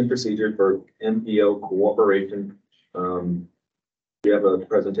policy and procedure for MPO cooperation. Do you have a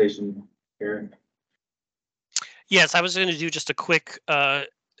presentation, Aaron? Yes, I was going to do just a quick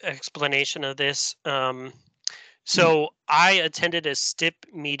explanation of this. So I attended a STIP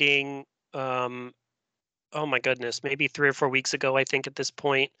meeting, oh my goodness, maybe 3 or 4 weeks ago, I think at this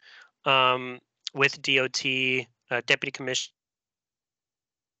point, with DOT, Deputy Commissioner,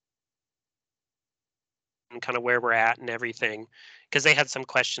 and kind of where we're at and everything, because they had some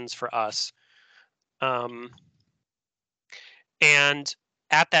questions for us. And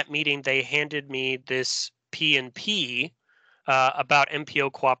at that meeting, they handed me this P&P about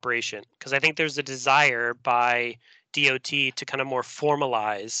MPO cooperation, because I think there's a desire by DOT to kind of more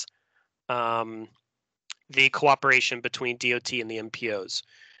formalize the cooperation between DOT and the MPOs.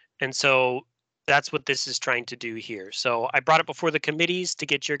 And so that's what this is trying to do here. So I brought it before the committees to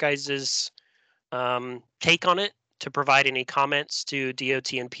get your guys's take on it, to provide any comments to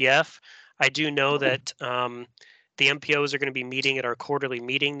DOT&PF. I do know that the MPOs are going to be meeting at our quarterly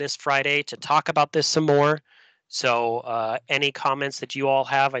meeting this Friday to talk about this some more. So any comments that you all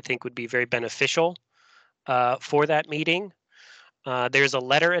have, I think would be very beneficial for that meeting. There's a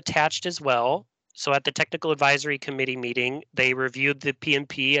letter attached as well. So at the Technical Advisory Committee meeting, they reviewed the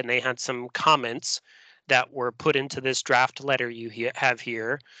P&P and they had some comments that were put into this draft letter you have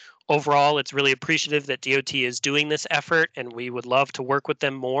here. Overall, it's really appreciative that DOT is doing this effort, and we would love to work with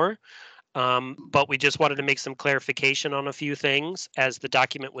them more. But we just wanted to make some clarification on a few things, as the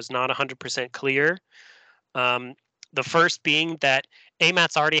document was not 100% clear. The first being that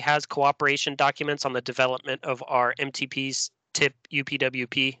AMATS already has cooperation documents on the development of our MTP's TIP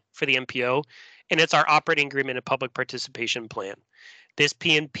UPWP for the MPO, and it's our operating agreement and public participation plan. This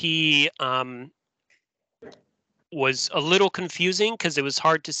P&P was a little confusing because it was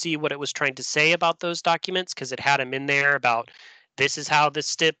hard to see what it was trying to say about those documents, because it had them in there about this is how the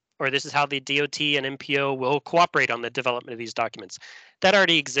STIP or this is how the DOT and MPO will cooperate on the development of these documents. That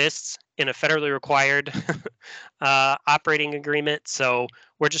already exists in a federally required operating agreement. So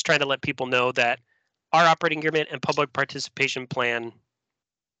we're just trying to let people know that our operating agreement and public participation plan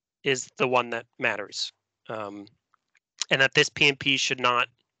is the one that matters, and that this P&P should not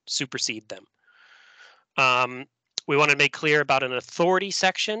supersede them. We want to make clear about an authority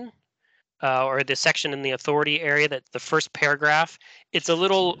section, or the section in the authority area, that the first paragraph, it's a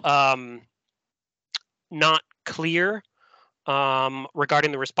little not clear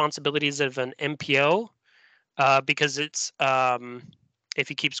regarding the responsibilities of an MPO, because it's, if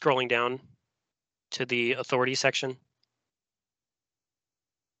you keep scrolling down to the authority section.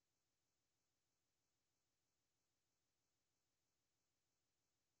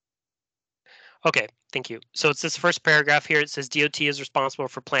 Okay, thank you. So it's this first paragraph here. It says DOT is responsible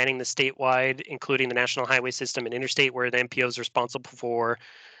for planning the statewide, including the national highway system and interstate, where the MPO is responsible for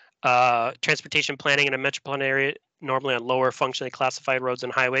transportation planning in a metropolitan area, normally on lower functionally classified roads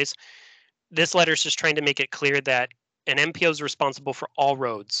and highways. This letter is just trying to make it clear that an MPO is responsible for all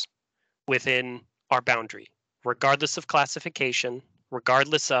roads within our boundary, regardless of classification,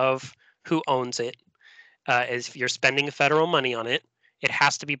 regardless of who owns it. If you're spending federal money on it, it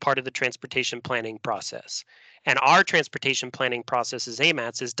has to be part of the transportation planning process. And our transportation planning process as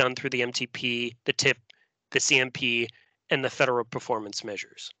AMATS is done through the MTP, the TIP, the CMP, and the federal performance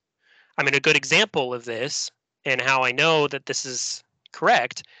measures. I mean, a good example of this and how I know that this is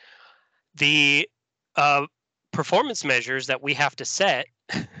correct, the performance measures that we have to set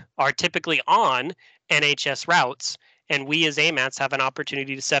are typically on NHS routes, and we as AMATS have an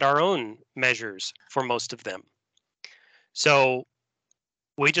opportunity to set our own measures for most of them. So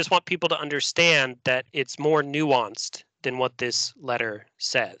we just want people to understand that it's more nuanced than what this letter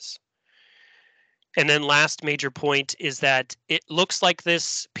says. And then last major point is that it looks like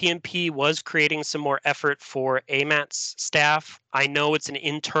this P&P was creating some more effort for AMATS staff. I know it's an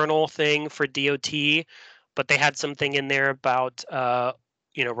internal thing for DOT, but they had something in there about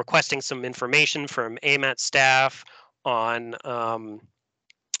requesting some information from AMATS staff on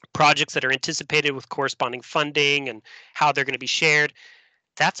projects that are anticipated with corresponding funding and how they're going to be shared.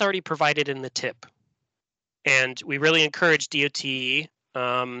 That's already provided in the TIP. And we really encourage DOT,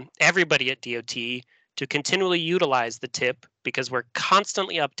 everybody at DOT, to continually utilize the TIP, because we're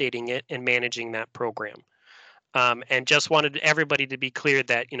constantly updating it and managing that program. And just wanted everybody to be clear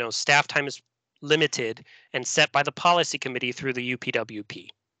that, staff time is limited and set by the policy committee through the UPWP.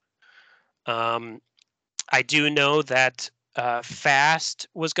 I do know that FAST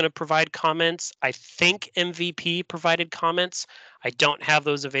was going to provide comments. I think MVP provided comments. I don't have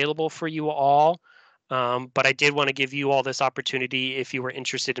those available for you all, but I did want to give you all this opportunity if you were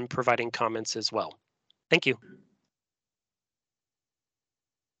interested in providing comments as well. Thank you.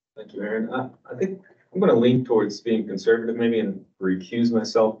 Thank you, Aaron. I think I'm going to lean towards being conservative maybe and recuse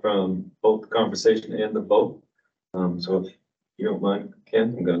myself from both the conversation and the vote. So if you don't mind,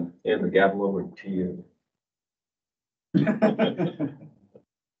 Ken, I'm going to hand the gavel over to you.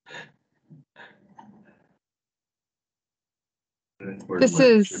 This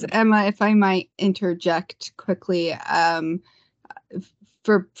is Emma, if I might interject quickly.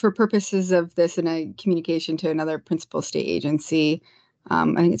 For purposes of this in a communication to another principal state agency, I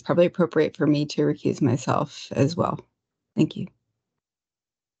think it's probably appropriate for me to recuse myself as well. Thank you.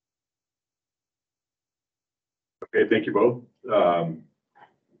 Okay, thank you both.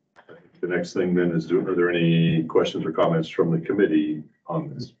 The next thing then is, are there any questions or comments from the committee on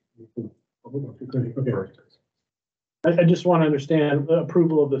this? Okay. I just want to understand the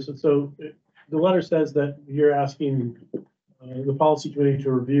approval of this. And so the letter says that you're asking the policy committee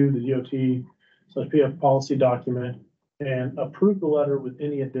to review the DOT/PF policy document and approve the letter with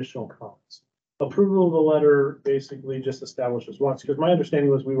any additional comments. Approval of the letter basically just establishes once, because my understanding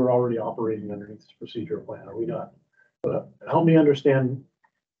was we were already operating underneath this procedural plan. Are we not? But help me understand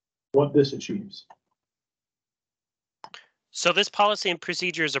what this achieves. So this policy and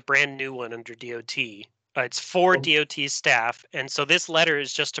procedure is a brand new one under DOT. It's for DOT staff. And so this letter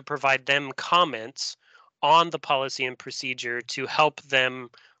is just to provide them comments on the policy and procedure to help them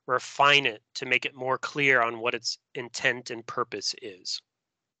refine it, to make it more clear on what its intent and purpose is.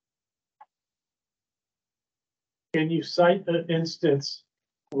 Can you cite an instance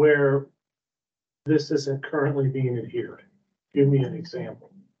where this isn't currently being adhered? Give me an example.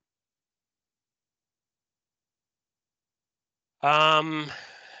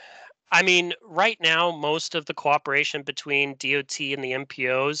 I mean, right now, most of the cooperation between DOT and the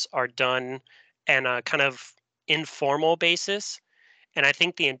MPOs are done on a kind of informal basis. And I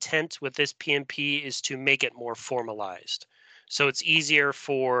think the intent with this P&P is to make it more formalized. So it's easier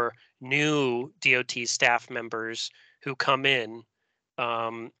for new DOT staff members who come in,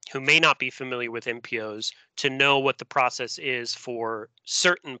 who may not be familiar with MPOs, to know what the process is for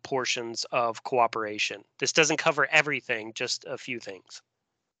certain portions of cooperation. This doesn't cover everything, just a few things.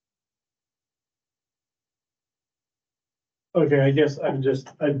 Okay, I guess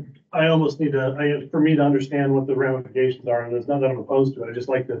I almost need to, for me to understand what the ramifications are, and it's not that I'm opposed to it, I just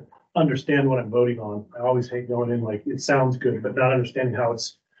like to understand what I'm voting on. I always hate going in like, it sounds good, but not understanding how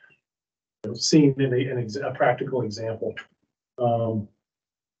it's, seen in a practical example.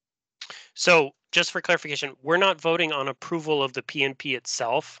 So just for clarification, we're not voting on approval of the P&P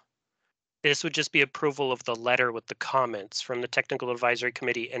itself. This would just be approval of the letter with the comments from the Technical Advisory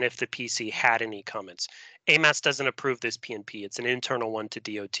Committee, and if the PC had any comments. AMAS doesn't approve this P&P. It's an internal one to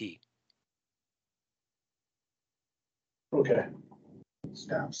DOT. Okay,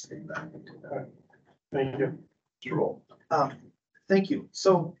 Staff saying that. thank you. Mr. Roll. Thank you.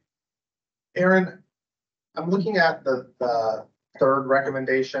 So, Aaron, I'm looking at the third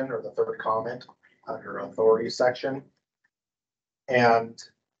recommendation or the third comment under authority section. And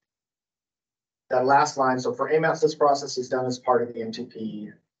that last line, so for AMAS, this process is done as part of the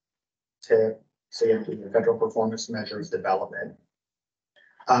MTP to CMP, the Federal Performance Measures Development.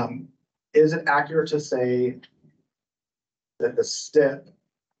 Is it accurate to say that the STIP,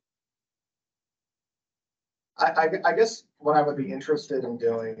 I guess what I would be interested in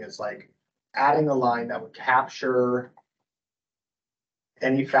doing is like adding a line that would capture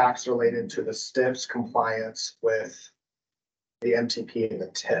any facts related to the STIP's compliance with the MTP and the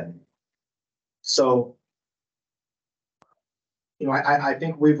TIP. So, you know, I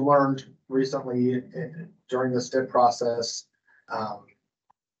think we've learned recently during the STIP process,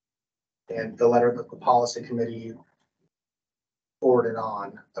 and the letter that the policy committee forwarded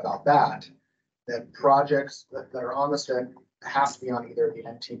on about that projects that are on the STIP have to be on either the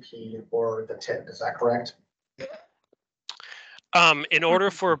MTP or the TIP. Is that correct? In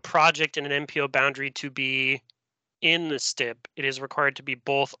order for a project in an MPO boundary to be in the STIP, it is required to be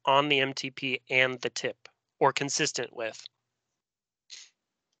both on the MTP and the TIP, or consistent with.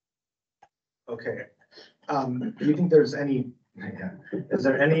 Okay. Do you think there's any, is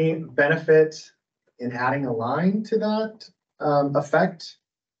there any benefit in adding a line to that effect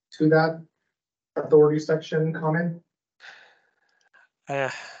to that authority section comment?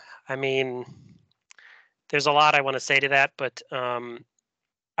 I mean, there's a lot I want to say to that, but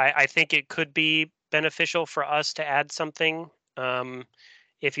I think it could be beneficial for us to add something,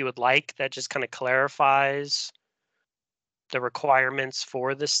 if you would like, that just kind of clarifies the requirements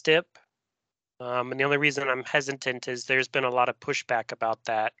for the STIP. And the only reason I'm hesitant is there's been a lot of pushback about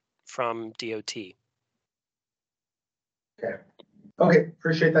that from DOT. Okay,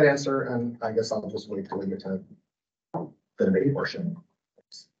 appreciate that answer, and I guess I'll just wait till we get to the debate portion.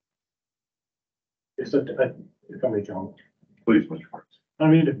 If I may, John. Please, Mr. Parks. I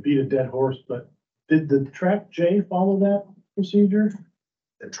don't mean to beat a dead horse, but did the track J follow that procedure?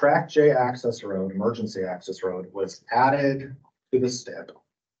 The track J access road, emergency access road, was added to the STIP.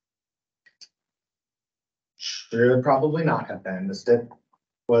 Should probably not have been. The STIP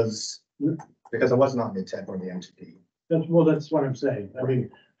was, because it wasn't on the TIP or the MTP. That's what I'm saying. I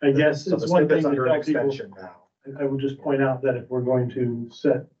mean, I guess So it's the one STIP is thing to under tell people. extension now. I would just point out that if we're going to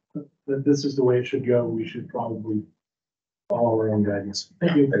set that this is the way it should go, we should probably follow our own guidance.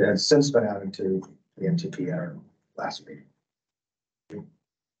 Thank you. It has since been added to the MTP at our last meeting. Is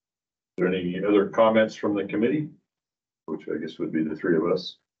there any other comments from the committee? Which I guess would be the three of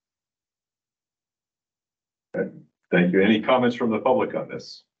us. Okay, thank you. Any comments from the public on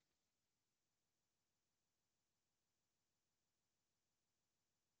this?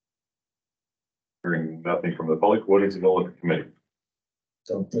 Hearing nothing from the public, what is the goal of the committee?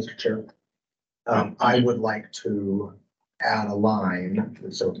 So, Mr. Chair, I would like to add a line,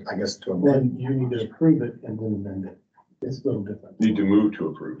 so I guess to amend. Then you need to approve it and then amend it. It's a little different. Need to move to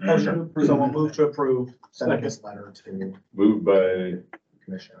approve. Oh, sure. So we'll move to approve, send this letter to Moved by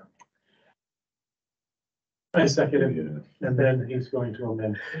Commissioner. I second it, and then he's going to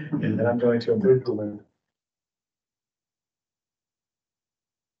amend. And then I'm going to amend.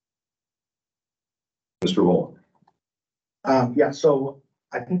 Mr. Wolin. Yeah, so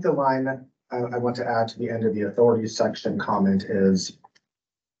I think the line I want to add to the end of the authorities section comment is,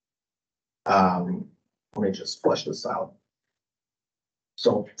 let me just flesh this out.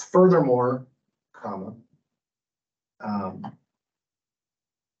 So furthermore, comma,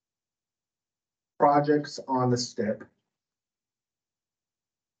 projects on the STIP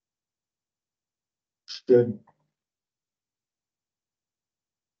should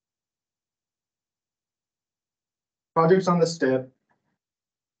projects on the STIP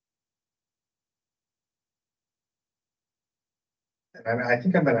and I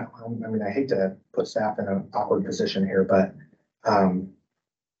think I hate to put staff in an awkward position here, but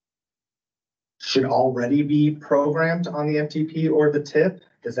should already be programmed on the MTP or the TIP.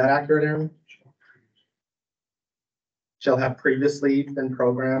 Is that accurate, Aaron? Shall have previously been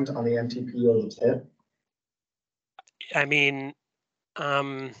programmed on the MTP or the TIP. I mean,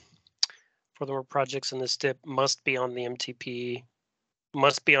 furthermore, projects in the STIP must be on the MTP,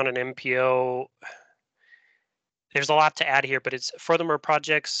 must be on an MPO. There's a lot to add here, but it's furthermore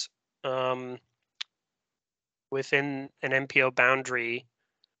projects within an MPO boundary.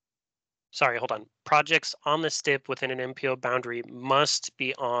 Sorry, hold on. Projects on the STIP within an MPO boundary must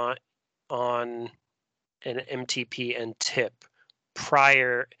be on an MTP and TIP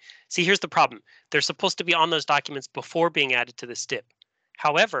prior. See, here's the problem. They're supposed to be on those documents before being added to the STIP.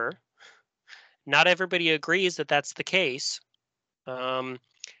 However, not everybody agrees that that's the case. And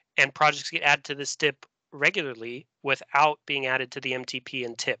projects get added to the STIP regularly without being added to the MTP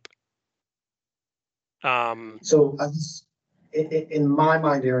and TIP. So in my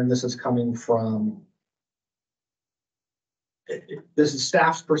mind, Aaron, this is coming from, this is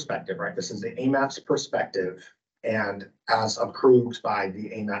staff's perspective, right? This is the AMAP's perspective and as approved by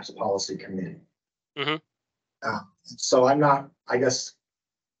the AMAP's policy committee. Mm-hmm. So I'm not, I guess,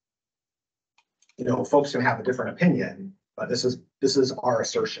 you know, folks can have a different opinion, but this is our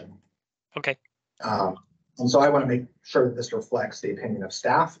assertion. Okay. And so I want to make sure that this reflects the opinion of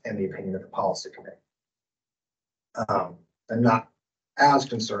staff and the opinion of the policy committee. I'm not as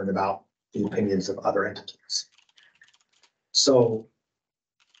concerned about the opinions of other entities. So,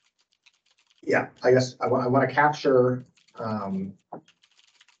 yeah, I guess I want to capture the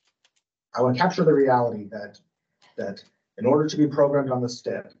reality that in order to be programmed on the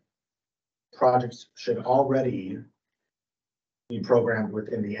STIP, projects should already be programmed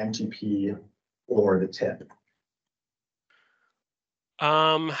within the MTP or the TIP.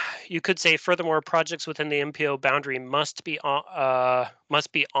 You could say, furthermore, projects within the MPO boundary must be on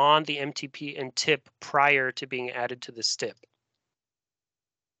the MTP and TIP prior to being added to the STIP.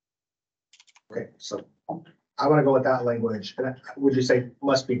 Okay, so I want to go with that language. Would you say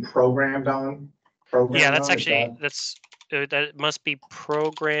must be programmed on? Yeah, that's actually that must be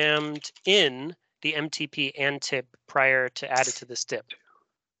programmed in the MTP and TIP prior to added to the STIP.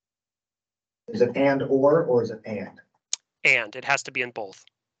 Is it and or is it and? And it has to be in both.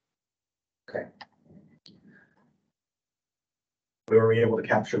 Okay. Were we able to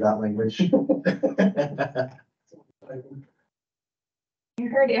capture that language? You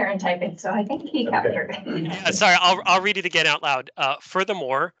heard Aaron type it, so I think he captured it. Yeah, sorry, I'll read it again out loud.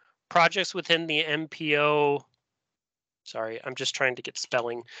 Furthermore, projects within the MPO. Sorry, I'm just trying to get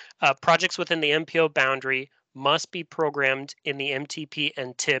spelling. Projects within the MPO boundary must be programmed in the MTP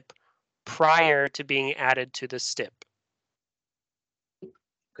and TIP prior to being added to the STIP.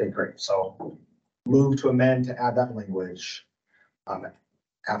 Okay, great. So move to amend to add that language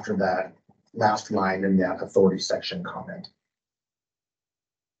after that last line in that authority section comment.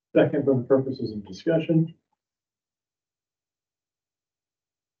 Second, for the purposes of discussion.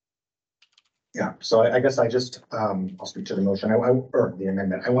 Yeah, so I guess I just, I'll speak to the motion, or the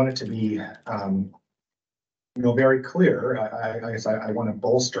amendment. I want it to be, very clear. I guess I want to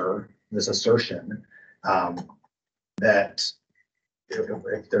bolster this assertion that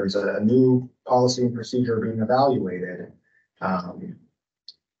if there's a new policy and procedure being evaluated,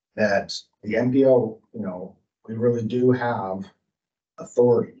 that the MPO, we really do have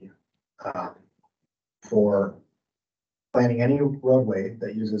authority for planning any roadway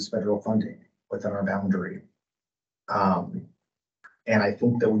that uses federal funding within our boundary. And I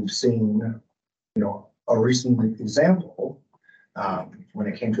think that we've seen, a recent example when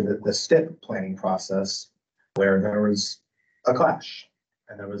it came to the STIP planning process, where there was a clash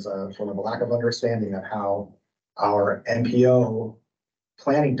and there was a sort of a lack of understanding of how our MPO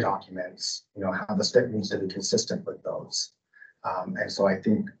planning documents, how the STIP needs to be consistent with those. And so I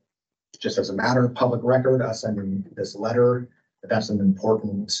think just as a matter of public record, us sending this letter, that's an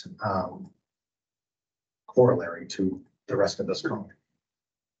important corollary to the rest of this comment.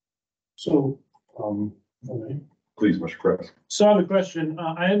 So, Please, Mr. Kress. So on the question,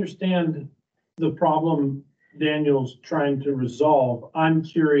 I understand the problem Daniel's trying to resolve. I'm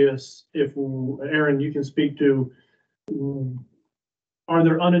curious if, Aaron, you can speak to, are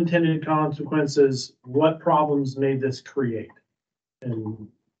there unintended consequences? What problems may this create? And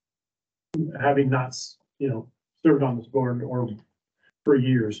having not, served on this board or for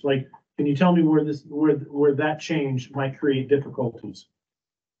years. Like, can you tell me where that change might create difficulties?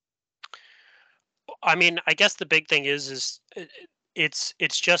 I mean, I guess the big thing is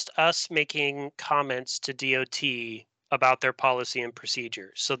it's just us making comments to DOT about their policy and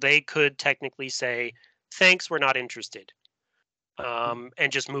procedure. So they could technically say, thanks, we're not interested,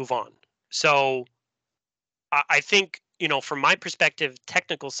 and just move on. So I think, from my perspective,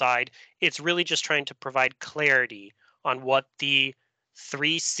 technical side, it's really just trying to provide clarity on what the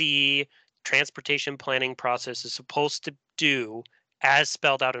 3C transportation planning process is supposed to do as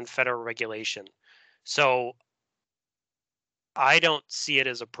spelled out in federal regulation. So I don't see it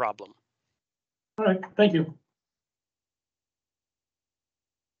as a problem. All right, thank you.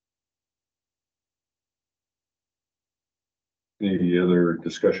 Any other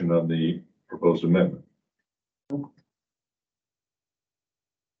discussion on the proposed amendment?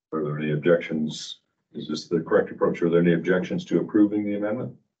 Are there any objections? Is this the correct approach? Are there any objections to approving the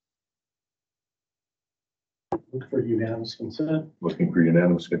amendment? Look for unanimous consent. Looking for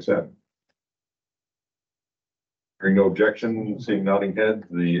unanimous consent. Hearing no objection, seeing nodding heads,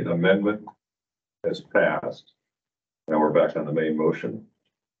 the amendment has passed. Now we're back on the main motion.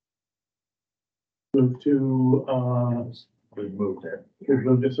 Move to, We've moved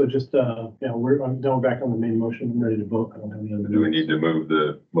it. so just, I'm now back on the main motion. I'm ready to vote. I don't have any other. Do we need to move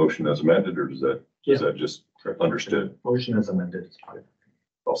the motion as amended, or is that just understood? Motion is amended.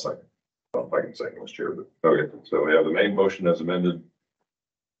 I'll second. Well, if I can second, Mr. Chair, but okay, so we have the main motion as amended.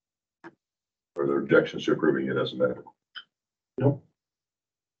 Are there objections to approving it as amended? No.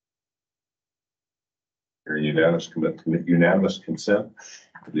 Hearing unanimous consent,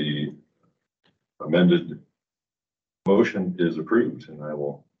 the amended motion is approved, and I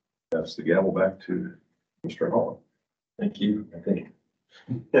will pass the gavel back to Mr. Holland. Thank you. I think.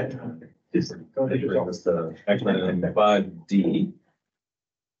 Go ahead. This action item 5D,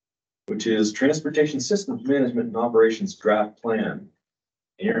 which is Transportation Systems Management and Operations Draft Plan.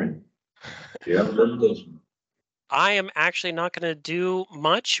 Aaron, do you have a presentation? I am actually not going to do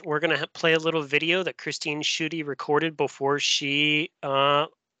much. We're going to play a little video that Christine Schutte recorded before she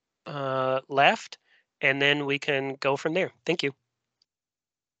left, and then we can go from there. Thank you.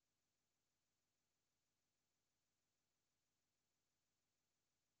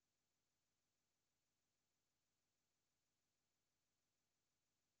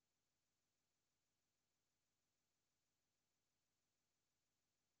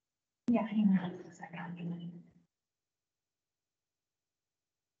 Yeah, hang on a second.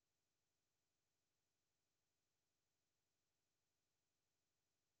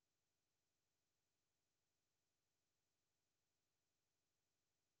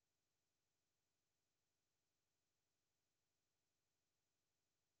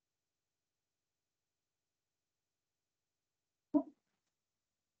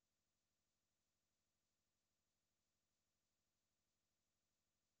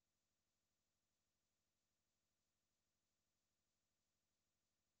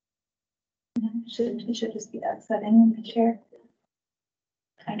 It should just be that setting in the chair.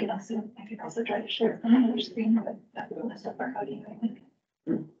 I could also try to share it from another screen, but that would mess up our audio, I think.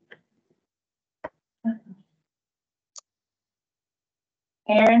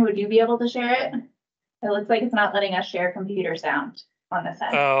 Aaron, would you be able to share it? It looks like it's not letting us share computer sound on this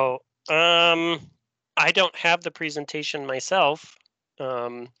end. Oh, I don't have the presentation myself.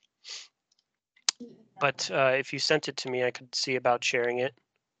 But if you sent it to me, I could see about sharing it.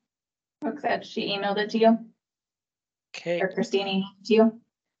 Brooke said she emailed it to you, Okay. or Christine emailed it to you.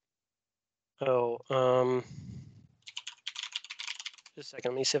 Oh, just a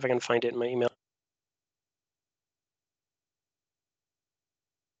second. Let me see if I can find it in my email.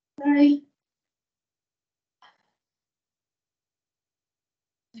 Sorry.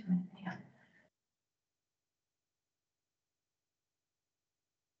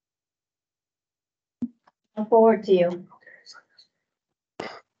 I'll forward to you.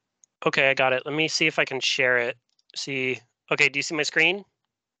 Okay, I got it. Let me see if I can share it. See. Okay, do you see my screen?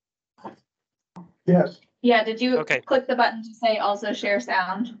 Yes. Yeah, did you Okay. click the button to say also share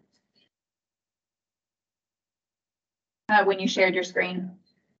sound? When you shared your screen?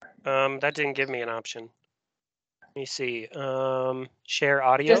 That didn't give me an option. Let me see. Share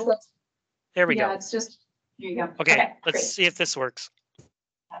audio. There we Yeah, go. it's just, here you go. Okay, let's great. see if this works.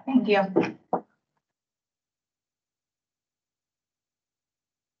 Thank you.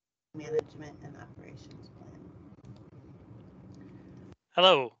 Management and operations plan.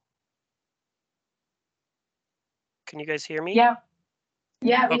 Hello. Can you guys hear me? Yeah.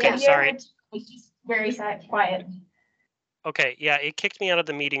 Yeah, we Okay, can sorry. hear it. It's just very quiet. Okay, yeah, it kicked me out of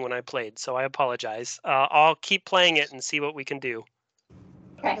the meeting when I played, so I apologize. I'll keep playing it and see what we can do.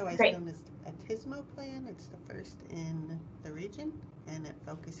 Okay, Otherwise great. known as a TSMO plan. It's the first in the region, and it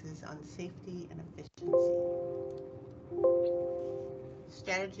focuses on safety and efficiency.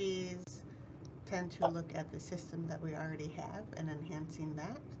 Strategies tend to look at the system that we already have and enhancing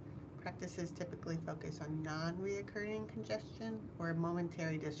that. Practices typically focus on non-reoccurring congestion or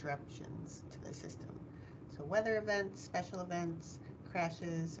momentary disruptions to the system. So weather events, special events,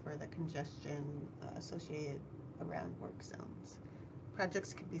 crashes, or the congestion associated around work zones.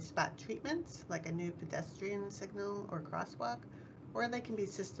 Projects can be spot treatments, like a new pedestrian signal or crosswalk, or they can be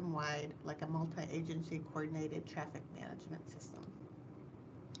system-wide, like a multi-agency coordinated traffic management system.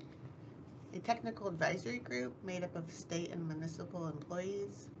 A technical advisory group made up of state and municipal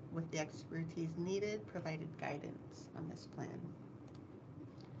employees with the expertise needed provided guidance on this plan.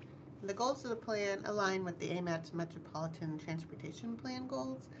 The goals of the plan align with the AMAT's Metropolitan Transportation Plan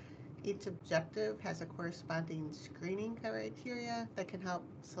goals. Each objective has a corresponding screening criteria that can help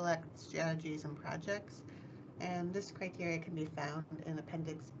select strategies and projects, and this criteria can be found in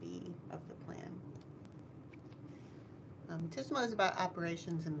Appendix B of the plan. TSMO is about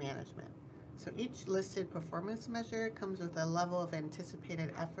operations and management. So each listed performance measure comes with a level of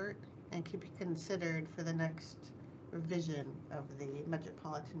anticipated effort and can be considered for the next revision of the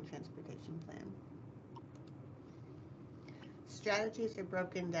Metropolitan Transportation Plan. Strategies are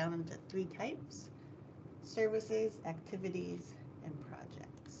broken down into 3 types: services, activities, and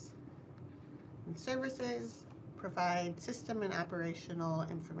projects. And services provide system and operational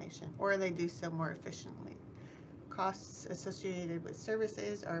information, or they do so more efficiently. Costs associated with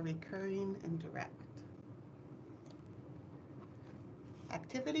services are recurring and direct.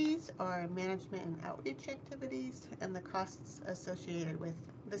 Activities are management and outreach activities, and the costs associated with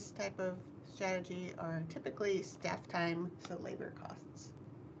this type of strategy are typically staff time, so labor costs.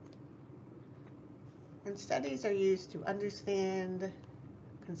 And studies are used to understand,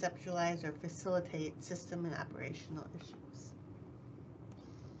 conceptualize, or facilitate system and operational issues.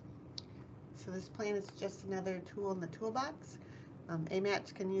 So this plan is just another tool in the toolbox.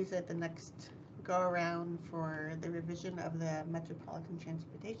 AMAT can use it the next go around for the revision of the Metropolitan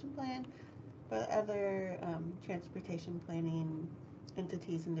Transportation Plan, but other transportation planning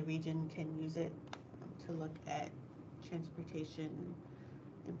entities in the region can use it to look at transportation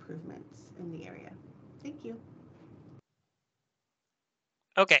improvements in the area. Thank you.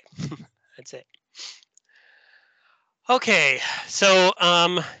 Okay, that's it. Okay, so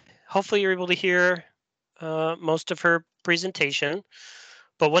hopefully you're able to hear most of her presentation.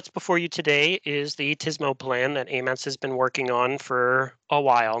 But what's before you today is the TSMO plan that AMATS has been working on for a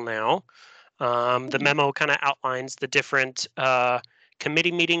while now. The memo kind of outlines the different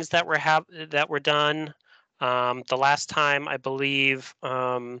committee meetings that were done. The last time I believe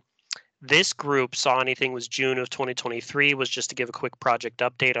this group saw anything was June of 2023, was just to give a quick project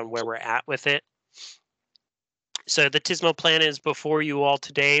update on where we're at with it. So the TSMO plan is before you all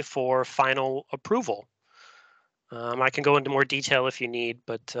today for final approval. I can go into more detail if you need,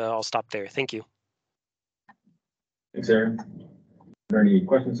 but I'll stop there. Thank you. Thanks, Aaron. Are there any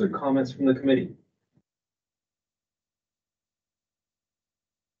questions or comments from the committee?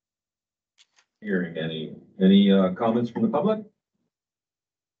 Hearing any comments from the public?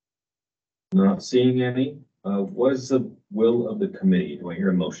 Not seeing any. What is the will of the committee? Do I hear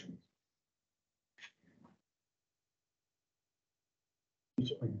a motion?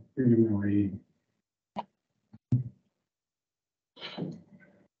 Preliminary.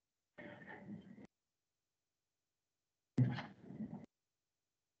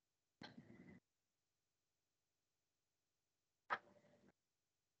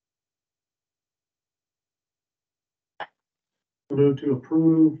 Move to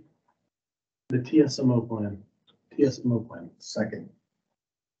approve the TSMO plan. TSMO plan. Second.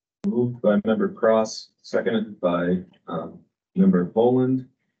 Moved by member Cross, seconded by member Boland.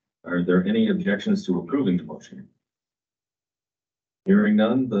 Are there any objections to approving the motion? Hearing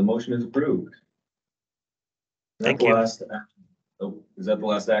none, the motion is approved. Thank you. Is that the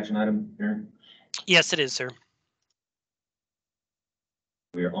last action item, Aaron? Yes, it is, sir.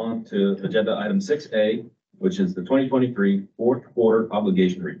 We are on to agenda item 6A, which is the 2023 fourth quarter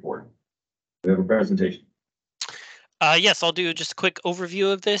obligation report. We have a presentation. Yes, I'll do just a quick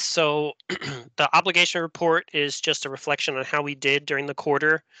overview of this. So the obligation report is just a reflection on how we did during the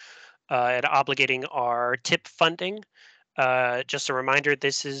quarter at obligating our TIP funding. Just a reminder,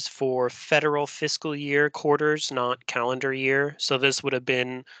 this is for federal fiscal year quarters, not calendar year. So this would have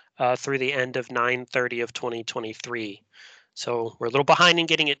been through the end of 9/30 of 2023. So we're a little behind in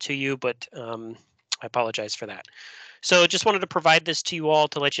getting it to you, but I apologize for that. So just wanted to provide this to you all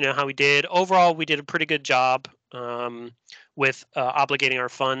to let you know how we did. Overall, we did a pretty good job with obligating our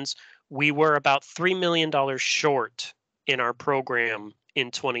funds. We were about $3 million short in our program in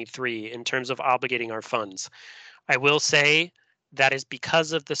 23 in terms of obligating our funds. I will say that is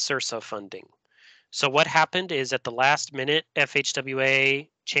because of the SRSA funding. So what happened is at the last minute, FHWA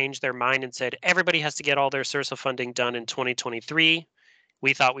changed their mind and said everybody has to get all their SRSA funding done in 2023.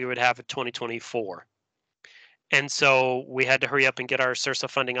 We thought we would have it 2024. And so we had to hurry up and get our SRSA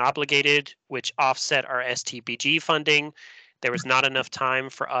funding obligated, which offset our STBG funding. There was not enough time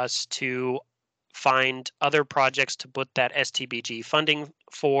for us to find other projects to put that STBG funding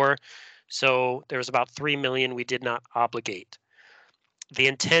for. So there was about 3 million we did not obligate. The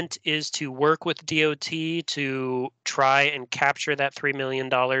intent is to work with DOT to try and capture that $3 million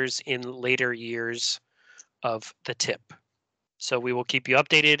in later years of the TIP. So we will keep you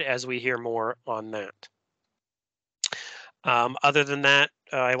updated as we hear more on that. Other than that,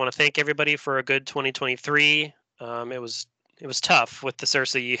 I want to thank everybody for a good 2023. It was tough with the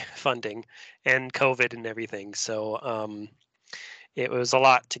SRSA funding and COVID and everything. So it was a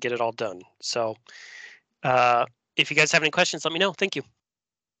lot to get it all done. So if you guys have any questions, let me know. Thank you.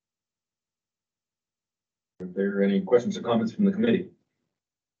 Are there any questions or comments from the committee?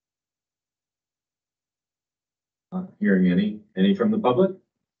 Not hearing any. Any from the public?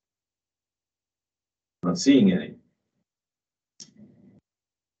 Not seeing any.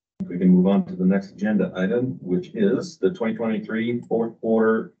 We can move on to the next agenda item, which is the 2023 fourth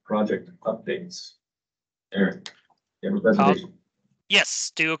quarter project updates. Aaron, you have a presentation.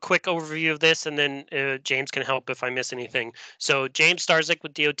 Yes, do a quick overview of this, and then James can help if I miss anything. So James Starzyk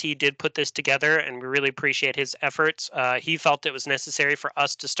with DOT did put this together, and we really appreciate his efforts. He felt it was necessary for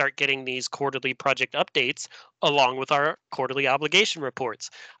us to start getting these quarterly project updates along with our quarterly obligation reports.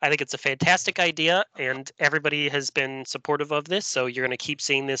 I think it's a fantastic idea, and everybody has been supportive of this, so you're going to keep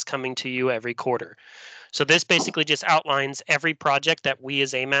seeing this coming to you every quarter. So this basically just outlines every project that we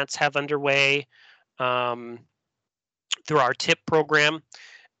as AMATs have underway through our TIP program.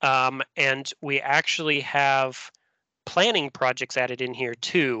 And we actually have planning projects added in here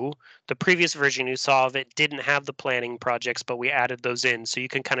too. The previous version you saw of it didn't have the planning projects, but we added those in so you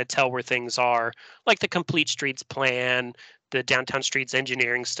can kind of tell where things are, like the complete streets plan, the downtown streets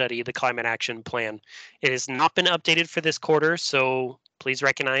engineering study, the climate action plan. It has not been updated for this quarter, so please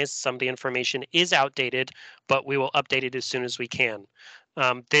recognize some of the information is outdated, but we will update it as soon as we can.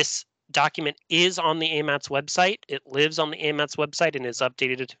 This document is on the AMAT's website. It lives on the AMAT's website and is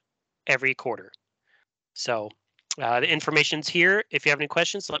updated every quarter. So the information's here. If you have any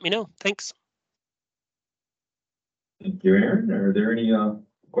questions, let me know. Thanks. Thank you, Aaron. Are there any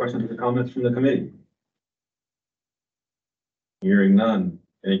questions or comments from the committee? Hearing none.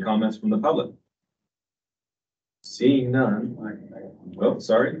 Any comments from the public? Seeing none. Oh,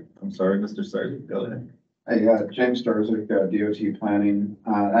 sorry. I'm sorry, Mr. Starzyk. Go ahead. Hey, James Starzyk, DOT Planning.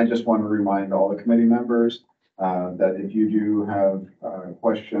 I just want to remind all the committee members that if you do have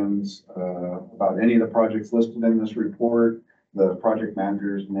questions about any of the projects listed in this report, the project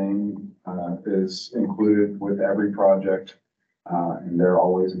manager's name is included with every project, and they're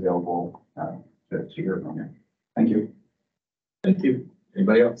always available to hear from you. Thank you. Thank you.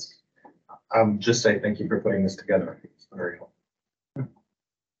 Anybody else? Just say thank you for putting this together. It's very helpful.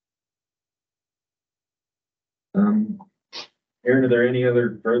 Aaron, are there any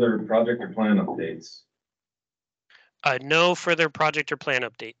other further project or plan updates? No further project or plan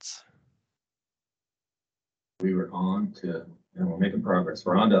updates. We were on to, and we're making progress.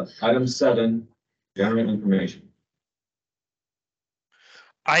 We're on to item 7, general information.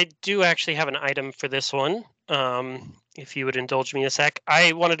 I do actually have an item for this one. If you would indulge me a sec.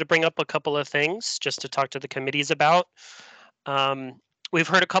 I wanted to bring up a couple of things just to talk to the committees about. We've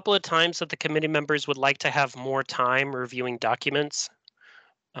heard a couple of times that the committee members would like to have more time reviewing documents.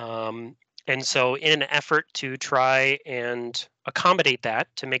 And so in an effort to try and accommodate that,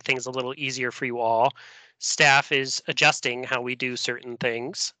 to make things a little easier for you all, staff is adjusting how we do certain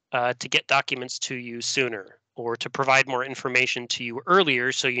things to get documents to you sooner or to provide more information to you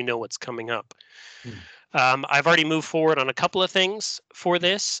earlier so you know what's coming up. I've already moved forward on a couple of things for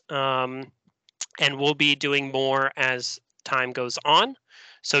this, and we'll be doing more as time goes on.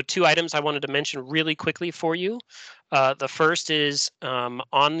 So 2 items I wanted to mention really quickly for you. The first is on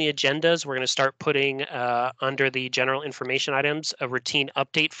the agendas, we're going to start putting under the general information items a routine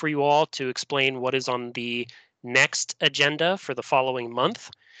update for you all to explain what is on the next agenda for the following month,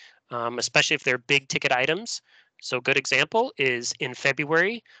 especially if they're big ticket items. So a good example is in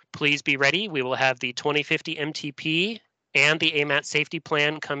February, please be ready. We will have the 2050 MTP and the AMAT safety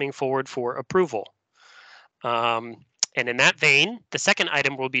plan coming forward for approval. And in that vein, the second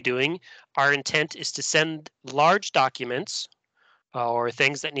item we'll be doing, our intent is to send large documents or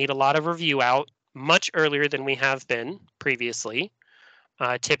things that need a lot of review out much earlier than we have been previously.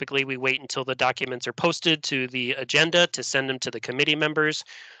 Typically, we wait until the documents are posted to the agenda to send them to the committee members.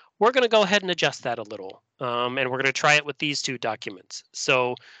 We're going to go ahead and adjust that a little, and we're going to try it with these two documents.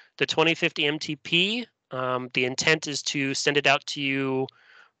 So the 2050 MTP, the intent is to send it out to you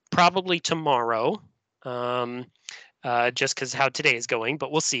probably tomorrow, just because how today is going,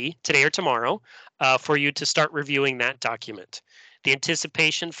 but we'll see, today or tomorrow, for you to start reviewing that document. The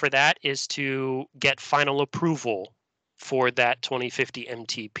anticipation for that is to get final approval for that 2050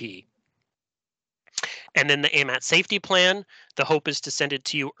 MTP. And then the AMAT safety plan, the hope is to send it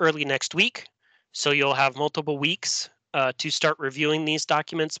to you early next week. So you'll have multiple weeks to start reviewing these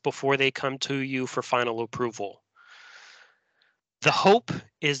documents before they come to you for final approval. The hope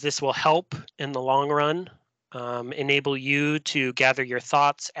is this will help in the long run, enable you to gather your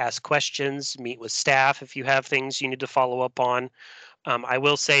thoughts, ask questions, meet with staff if you have things you need to follow up on. I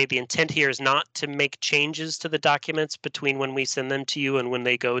will say the intent here is not to make changes to the documents between when we send them to you and when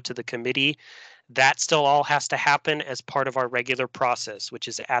they go to the committee. That still all has to happen as part of our regular process, which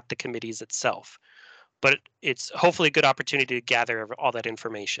is at the committees itself. But it's hopefully a good opportunity to gather all that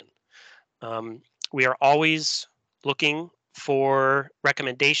information. We are always looking for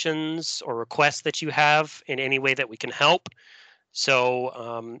recommendations or requests that you have in any way that we can help.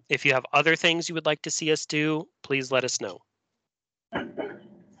 So if you have other things you would like to see us do, please let us know.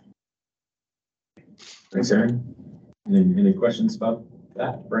 Thanks, Aaron. Any questions about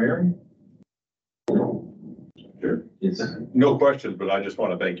that for Aaron? Sure. Yes. No questions, but I just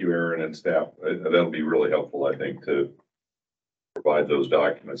want to thank you, Aaron and staff. That'll be really helpful, I think, to provide those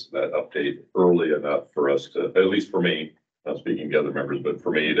documents, that update early enough for us to, at least for me, not speaking to other members, but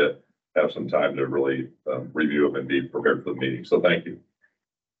for me to have some time to really review them and be prepared for the meeting. So thank you.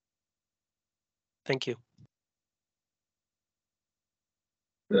 Thank you.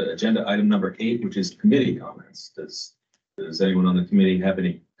 The agenda item number 8, which is committee comments. Does anyone on the committee have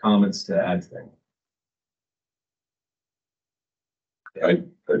any comments to add to that? I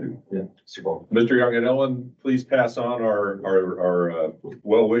do. Yeah, super. Mr. Young and Ellen, please pass on our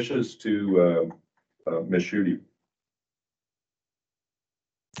well wishes to Ms. Schutte.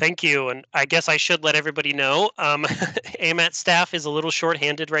 Thank you. And I guess I should let everybody know, AMAT staff is a little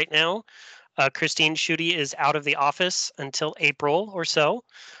short-handed right now. Christine Schutte is out of the office until April or so.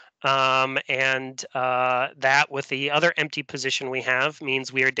 And that with the other empty position we have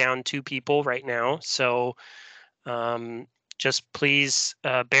means we are down 2 people right now. So just please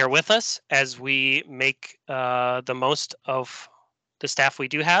bear with us as we make the most of the staff we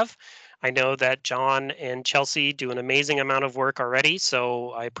do have. I know that John and Chelsea do an amazing amount of work already, so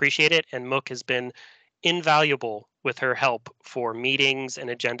I appreciate it. And Mook has been invaluable with her help for meetings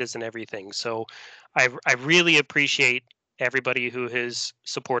and agendas and everything. So I really appreciate everybody who has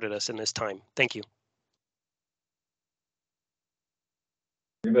supported us in this time. Thank you.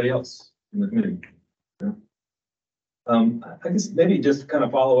 Anybody else in the committee? No? I guess maybe just to kind of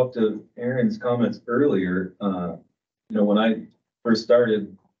follow up to Aaron's comments earlier. When I first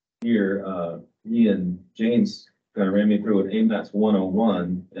started here, he and James kind of ran me through an AMATS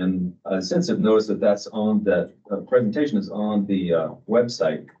 101, and I since have noticed that that's on that presentation is on the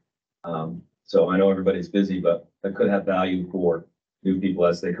website. So I know everybody's busy, but that could have value for new people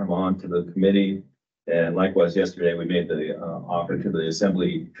as they come on to the committee. And likewise, yesterday we made the offer to the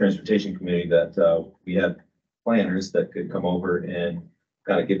Assembly Transportation Committee that we had planners that could come over and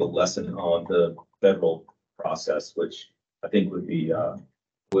kind of give a lesson on the federal process, which I think would be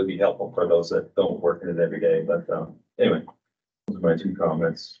helpful for those that don't work in it every day. But anyway, those are my 2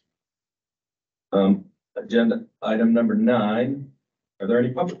 comments. Agenda item number 9. Are there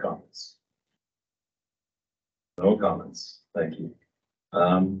any public comments? No comments. Thank you.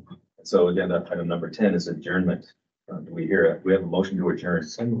 So agenda item number 10 is adjournment. Do we have a motion to adjourn?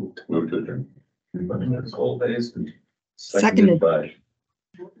 Move to adjourn. Seconded by.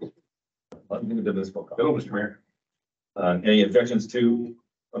 Hello, Mr. Mayor. Any objections to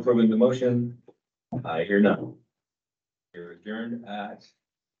approving the motion? I hear none. You're adjourned at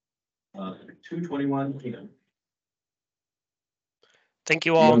 2:21 p.m. Thank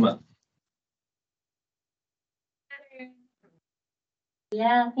you all.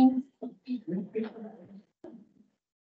 Yeah, thanks.